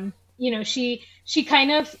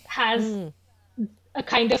kind of has Mm, a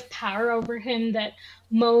kind of power over him that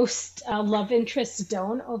most love interests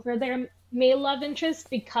don't over their male love interests,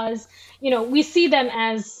 because we see them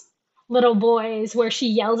as little boys where she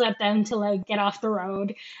yells at them to like get off the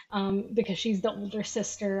road, because she's the older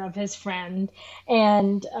sister of his friend.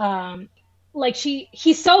 And like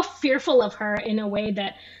he's so fearful of her in a way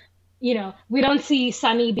that we don't see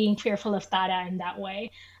Sunny being fearful of Tara in that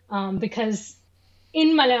way, because in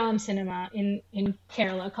Malayalam cinema, in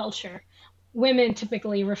Kerala culture, women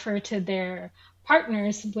typically refer to their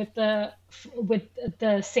partners with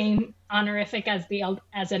the same honorific as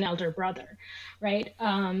as an elder brother, right?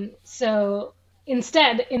 So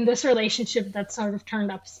instead, in this relationship that's sort of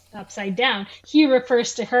turned upside down, he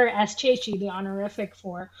refers to her as Chechi, the honorific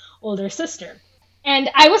for older sister. And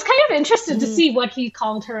I was kind of interested to mm, see what he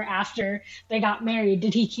called her after they got married.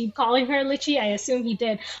 Did he keep calling her Lichi? I assume he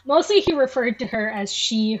did. Mostly he referred to her as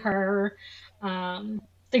she, her,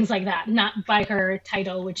 things like that, not by her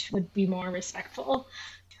title, which would be more respectful.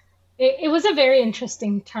 It was a very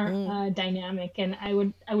interesting mm, dynamic, and I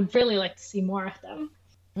would really like to see more of them.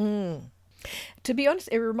 mm. To be honest,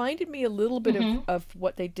 it reminded me a little bit Hmm. of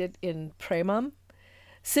what they did in Premam.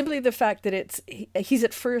 Simply the fact that he's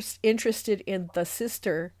at first interested in the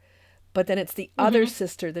sister, but then it's the other Hmm.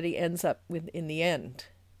 sister that he ends up with in the end.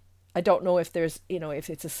 I don't know if there's, if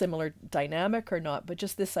it's a similar dynamic or not, but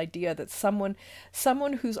just this idea that someone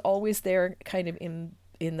who's always there kind of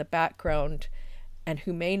in the background and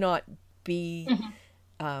who may not be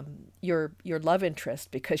Hmm. your love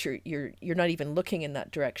interest because you're not even looking in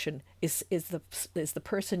that direction is the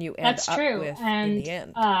person you end That's up true. with in And the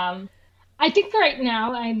end. I think right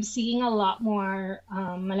now I'm seeing a lot more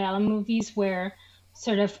Malayalam movies where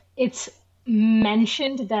sort of it's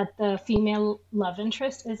mentioned that the female love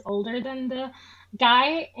interest is older than the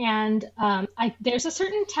guy, and there's a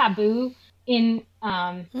certain taboo in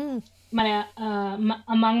Mm,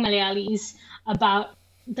 among Malayalis about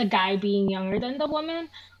the guy being younger than the woman.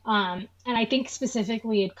 And I think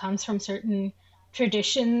specifically it comes from certain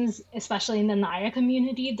traditions, especially in the Naya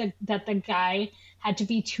community, that the guy had to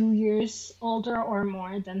be 2 years older or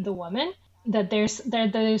more than the woman. That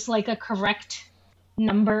there's like a correct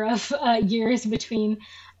number of years between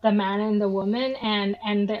the man and the woman,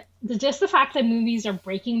 and just the fact that movies are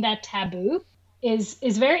breaking that taboo is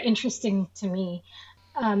very interesting to me,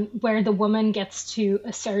 where the woman gets to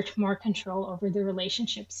assert more control over the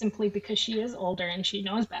relationship simply because she is older and she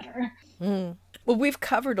knows better. mm. Well, we've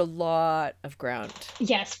covered a lot of ground,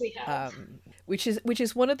 Yes, we have. which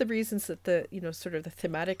is one of the reasons that the sort of the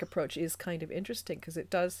thematic approach is kind of interesting because it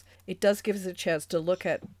does give us a chance to look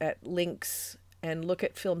at links and look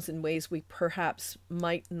at films in ways we perhaps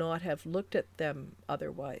might not have looked at them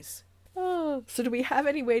otherwise. Oh, so do we have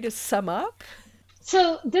any way to sum up?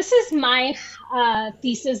 So this is my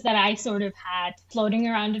thesis that I sort of had floating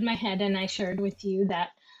around in my head, and I shared with you that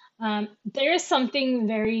there is something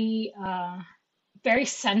very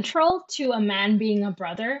central to a man being a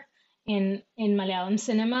brother in Malayalam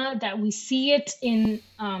cinema, that we see it in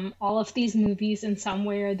all of these movies in some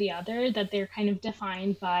way or the other, that they're kind of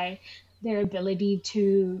defined by their ability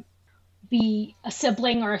to be a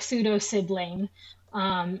sibling or a pseudo sibling,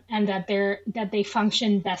 and that they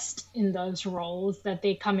function best in those roles, that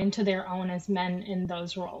they come into their own as men in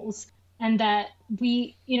those roles, and that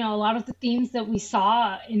a lot of the themes that we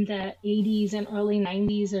saw in the 80s and early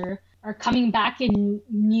 90s are coming back in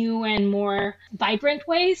new and more vibrant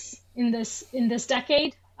ways in this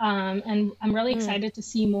decade. And I'm really Mm, excited to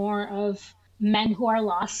see more of men who are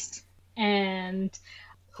lost and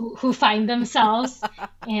who find themselves,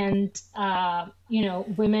 and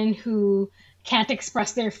women who can't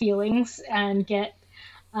express their feelings and get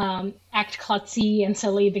act klutzy and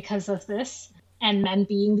silly because of this, and men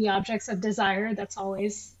being the objects of desire. That's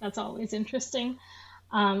always interesting.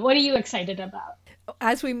 What are you excited about?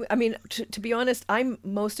 I mean, to be honest, I'm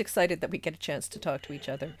most excited that we get a chance to talk to each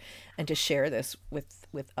other and to share this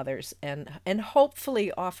with others, and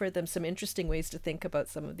hopefully offer them some interesting ways to think about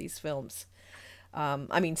some of these films.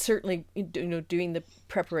 I mean, certainly, doing the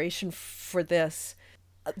preparation for this,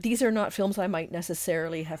 these are not films I might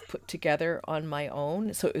necessarily have put together on my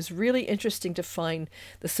own. So it was really interesting to find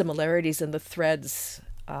the similarities and the threads,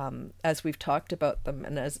 as we've talked about them,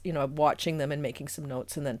 and as watching them and making some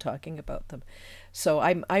notes and then talking about them. So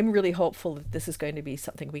I'm really hopeful that this is going to be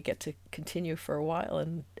something we get to continue for a while,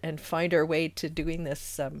 and find our way to doing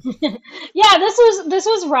this. Yeah, this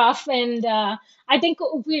was rough, and I think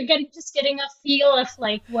we're getting a feel of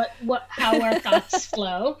like what how our thoughts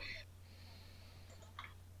flow.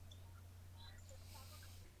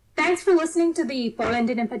 Thanks for listening to the Paul and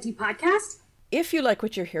Empathy podcast. If you like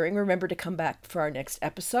what you're hearing, remember to come back for our next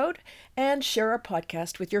episode and share our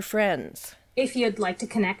podcast with your friends. If you'd like to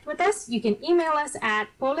connect with us, you can email us at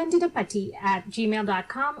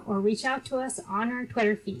polandinapati@gmail.com or reach out to us on our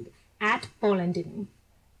Twitter feed @Polandin.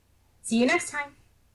 See you next time.